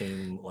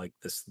became like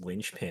this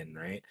linchpin,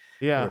 right?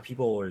 Yeah. Where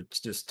people were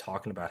just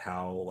talking about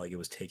how like it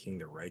was taking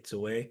their rights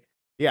away,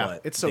 Yeah.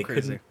 but It's so they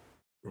crazy.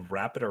 couldn't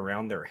wrap it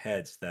around their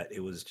heads that it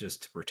was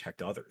just to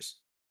protect others.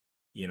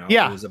 You know,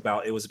 Yeah. it was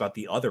about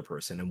the other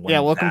person, and Yeah.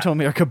 when Welcome that to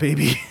America,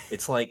 baby.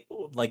 it's like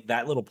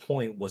that little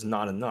point was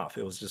not enough.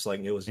 It was just like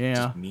it was Yeah.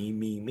 just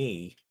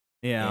me,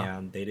 Yeah.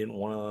 and they didn't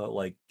want to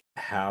like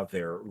have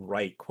their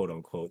right, quote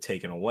unquote,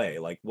 taken away.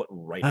 Like, what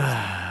right is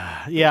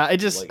that? Yeah, I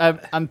just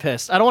Like, I'm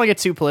pissed. I don't want to get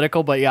too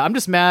political, but yeah, I'm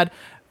just mad.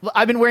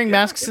 I've been wearing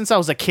masks since I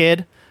was a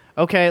kid.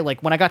 Okay,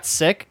 like when I got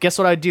sick, guess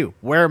what I do?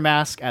 Wear a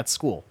mask at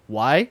school.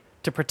 Why?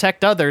 To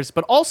protect others,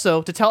 but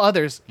also to tell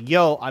others,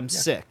 yo, I'm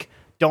sick.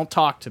 Don't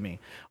talk to me.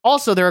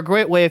 Also, they're a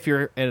great way if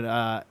you're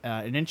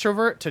an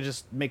introvert to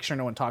just make sure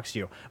no one talks to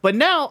you. But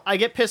now I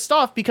get pissed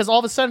off because all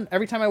of a sudden,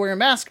 every time I wear a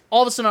mask,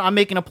 all of a sudden I'm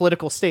making a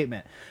political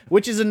statement,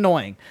 which is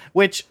annoying.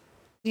 Which,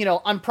 you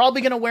know, I'm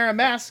probably going to wear a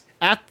mask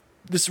at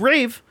this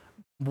rave.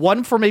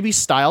 One, for maybe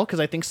style, because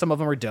I think some of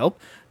them are dope.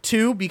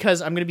 Two,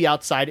 because I'm going to be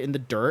outside in the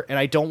dirt and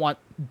I don't want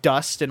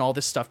dust and all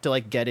this stuff to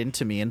like get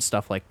into me and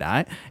stuff like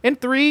that.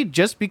 And three,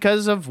 just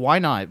because of why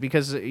not?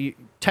 Because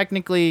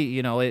technically,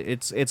 you know,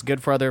 it's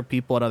good for other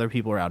people and other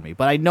people around me.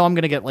 But I know I'm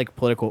going to get like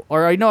political,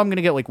 or I know I'm going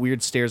to get like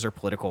weird stares or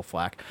political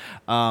flack.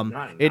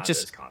 not It at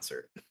just this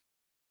concert.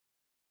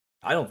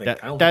 I don't think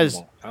That- I don't that think is- you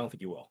won't. I don't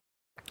think you will.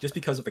 Just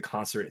because of the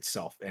concert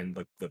itself and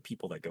the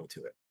people that go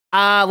to it.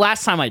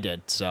 last time I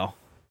did, so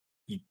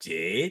You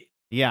did?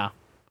 yeah.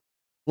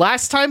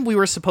 Last time we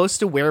were supposed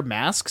to wear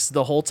masks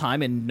the whole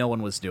time and no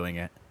one was doing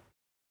it.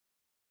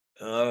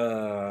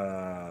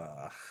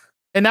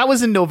 And that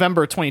was in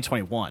November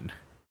 2021,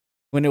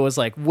 when it was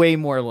like way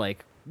more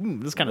like,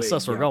 this kind of Wait,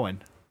 sus we're yeah.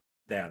 going.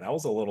 Yeah, that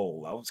was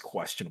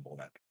questionable.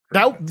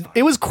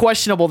 It was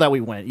questionable that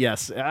we went.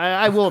 Yes,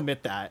 I will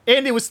admit that.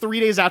 And it was 3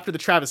 days after the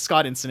Travis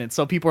Scott incident,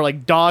 so people are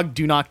like, "Dog,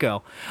 do not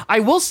go." I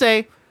will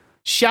say,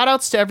 shout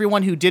outs to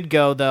everyone who did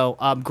go though.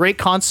 Great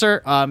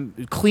concert.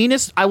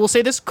 Cleanest. I will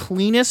say this,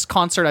 cleanest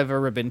concert I've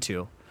ever been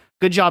to.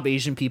 Good job,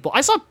 Asian people.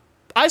 I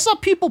saw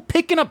people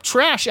picking up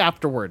trash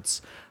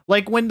afterwards.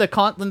 Like when the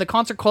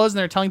concert closed and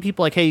they're telling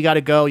people like, "Hey, you got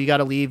to go, you got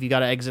to leave, you got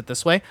to exit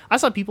this way." I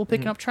saw people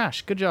picking up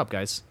trash. Good job,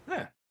 guys.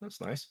 Yeah, that's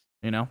nice.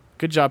 You know,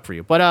 good job for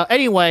you. But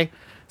anyway,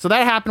 so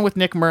that happened with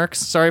Nick Merckx.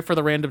 Sorry for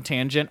the random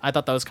tangent. I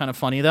thought that was kind of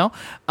funny though.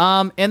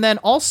 And then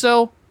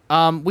also,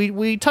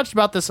 we touched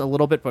about this a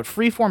little bit, but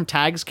Freeform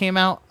tags came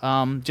out.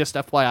 Just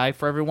FYI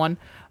for everyone.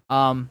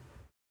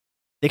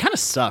 They kind of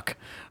suck.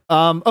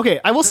 Okay,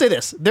 I will say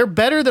this: they're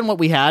better than what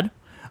we had.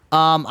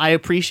 I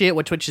appreciate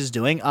what Twitch is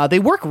doing. They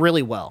work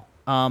really well.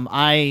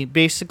 I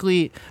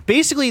basically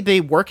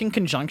they work in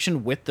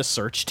conjunction with the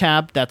search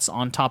tab that's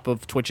on top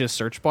of Twitch's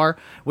search bar,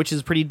 which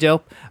is pretty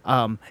dope.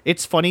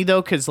 It's funny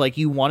though, because like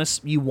you want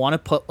to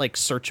put like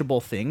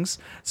searchable things.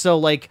 So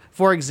like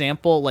for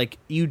example, like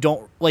you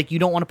don't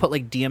want to put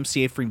like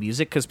DMCA free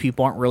music because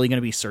people aren't really going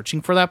to be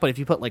searching for that. But if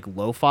you put like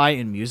lo-fi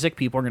and music,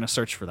 people are going to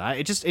search for that.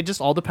 It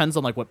just all depends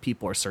on like what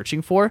people are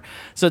searching for.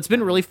 So it's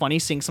been really funny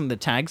seeing some of the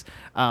tags.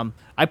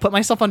 I put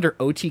myself under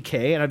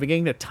OTK and I've been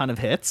getting a ton of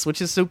hits,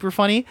 which is super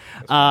funny.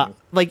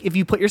 Like if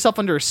you put yourself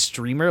under a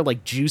streamer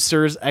like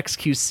Juicers,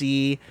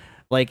 XQC,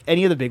 like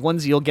any of the big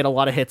ones, you'll get a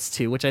lot of hits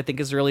too, which I think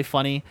is really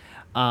funny.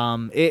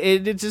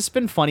 It's just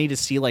been funny to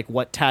see like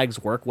what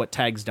tags work, what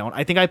tags don't.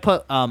 I think I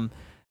put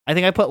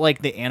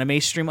like the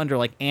anime stream under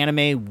like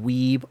anime,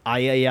 weeb,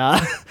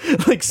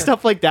 ayaya, like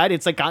stuff like that.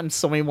 It's like gotten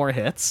so many more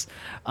hits.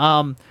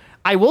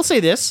 I will say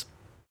this.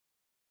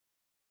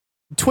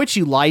 Twitch,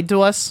 you lied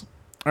to us.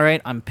 All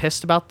right, I'm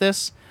pissed about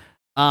this.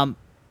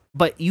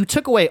 But you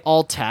took away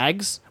all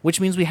tags, which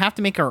means we have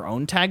to make our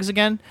own tags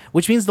again,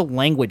 which means the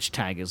language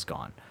tag is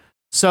gone.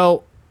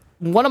 So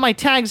one of my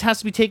tags has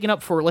to be taken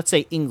up for, let's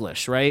say,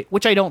 English, right?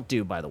 Which I don't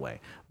do, by the way.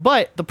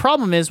 But the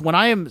problem is when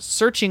I am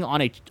searching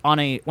when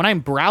I'm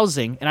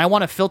browsing and I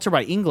want to filter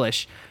by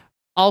English,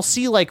 I'll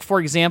see like, for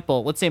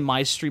example, let's say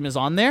my stream is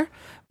on there,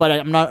 but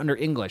I'm not under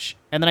English.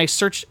 And then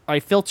I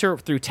filter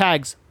through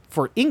tags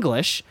for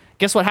English.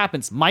 Guess what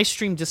happens? My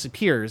stream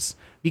disappears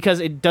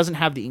because it doesn't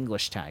have the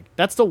English tag.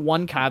 That's the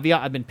one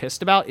caveat I've been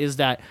pissed about, is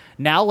that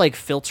now like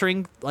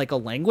filtering like a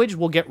language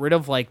will get rid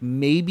of like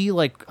maybe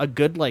like a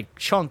good like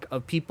chunk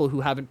of people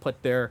who haven't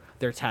put their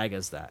tag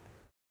as that.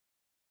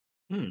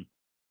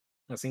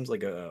 That seems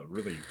like a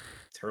really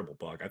terrible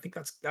bug. I think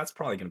that's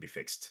probably going to be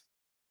fixed.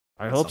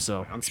 I at hope some so.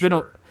 point, I'm It's been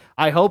sure.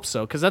 I hope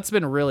so, because that's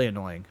been really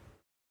annoying.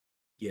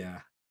 Yeah.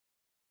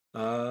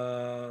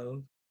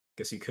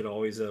 Guess you could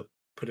always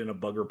put in a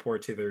bug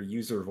report to their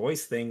user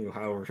voice thing.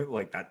 However,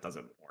 like that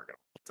doesn't work.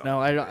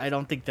 No, I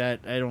don't think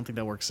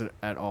that works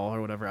at all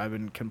or whatever. I've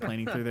been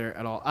complaining through there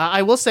at all.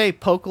 I will say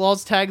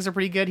Pokelaw's tags are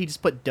pretty good. He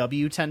just put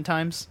W 10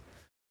 times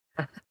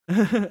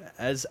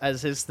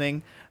as his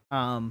thing.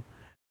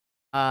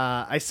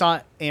 I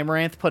saw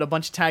Amaranth put a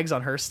bunch of tags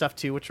on her stuff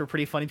too, which were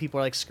pretty funny. People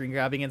are like screen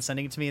grabbing and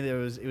sending it to me.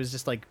 It was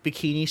just like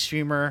bikini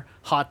streamer,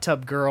 hot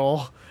tub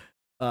girl,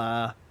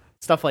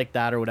 stuff like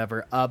that or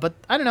whatever. But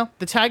I don't know.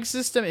 The tag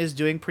system is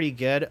doing pretty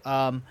good.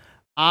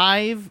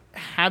 I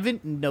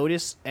haven't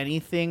noticed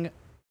anything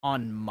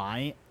on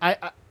my.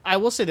 I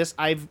will say this.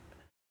 I've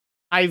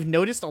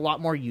noticed a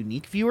lot more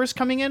unique viewers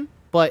coming in,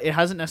 but it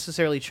hasn't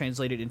necessarily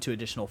translated into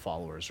additional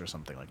followers or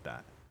something like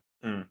that.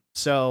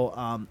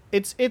 So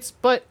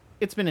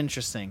it's been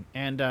interesting,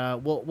 and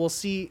we'll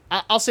see.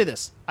 I'll say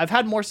this: I've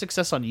had more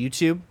success on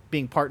YouTube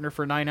being partner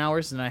for 9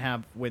 hours than I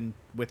have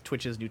with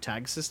Twitch's new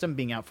tag system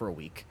being out for a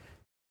week,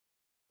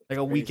 like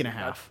a week and a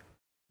half.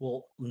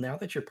 Well, now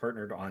that you're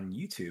partnered on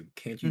YouTube,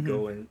 can't you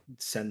go and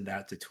send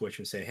that to Twitch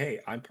and say,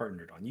 "Hey, I'm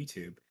partnered on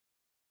YouTube.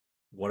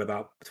 What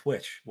about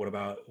Twitch? What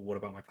about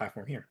my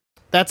platform here?"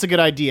 That's a good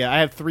idea. I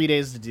have 3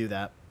 days to do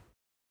that.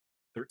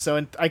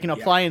 So I can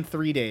apply Yeah. in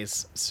 3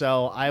 days.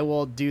 So I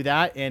will do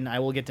that, and I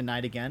will get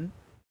denied again,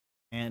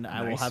 and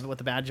I will Nice. have it with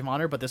the badge of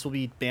honor. But this will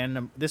be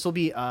banned. This will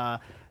be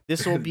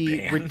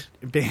Banned?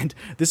 banned.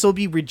 This will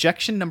be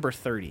rejection number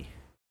 30.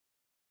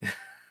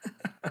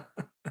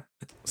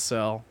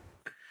 So,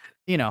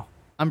 you know,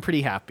 I'm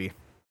pretty happy.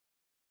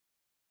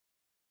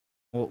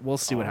 We'll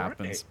see what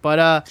happens.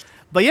 But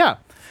yeah.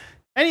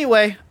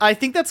 Anyway, I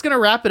think that's going to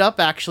wrap it up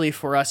actually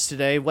for us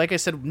today. Like I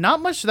said,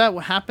 not much that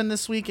happened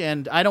this week,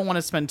 and I don't want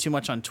to spend too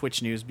much on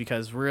Twitch news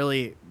because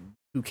really,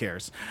 who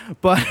cares?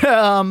 But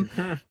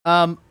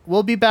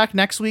we'll be back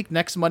next week,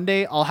 next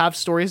Monday. I'll have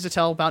stories to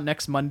tell about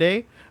next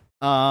Monday.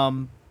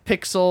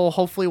 Pixel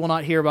hopefully will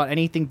not hear about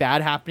anything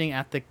bad happening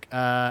at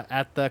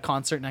the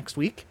concert next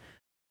week.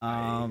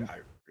 I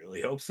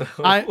really hope so.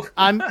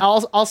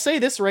 I'll say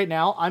this right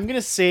now. I'm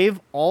gonna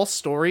save all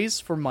stories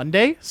for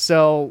Monday.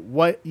 So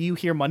what you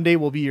hear Monday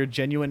will be your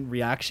genuine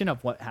reaction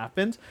of what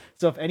happened.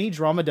 So if any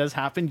drama does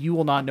happen, you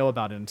will not know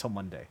about it until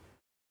Monday.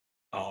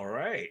 All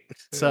right.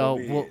 So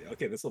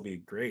okay, this will be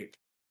great.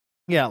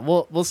 Yeah,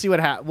 we'll see what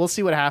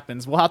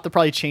happens. We'll have to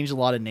probably change a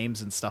lot of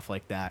names and stuff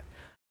like that.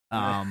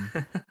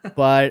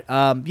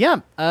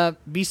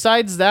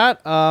 Besides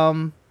that,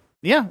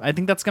 yeah, I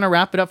think that's going to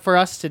wrap it up for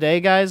us today,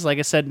 guys. Like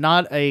I said,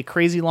 not a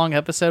crazy long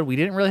episode. We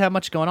didn't really have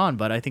much going on,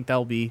 but I think that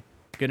will be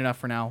good enough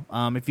for now.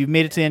 If you've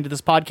made it to the end of this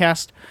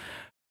podcast,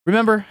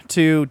 remember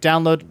to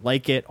download,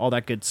 like it, all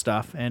that good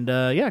stuff. And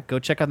go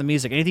check out the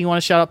music. Anything you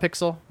want to shout out,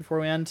 Pixel,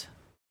 before we end?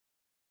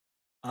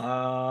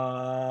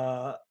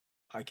 I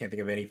can't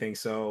think of anything,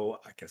 so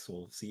I guess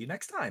we'll see you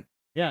next time.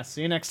 Yeah,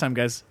 see you next time,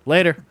 guys.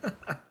 Later.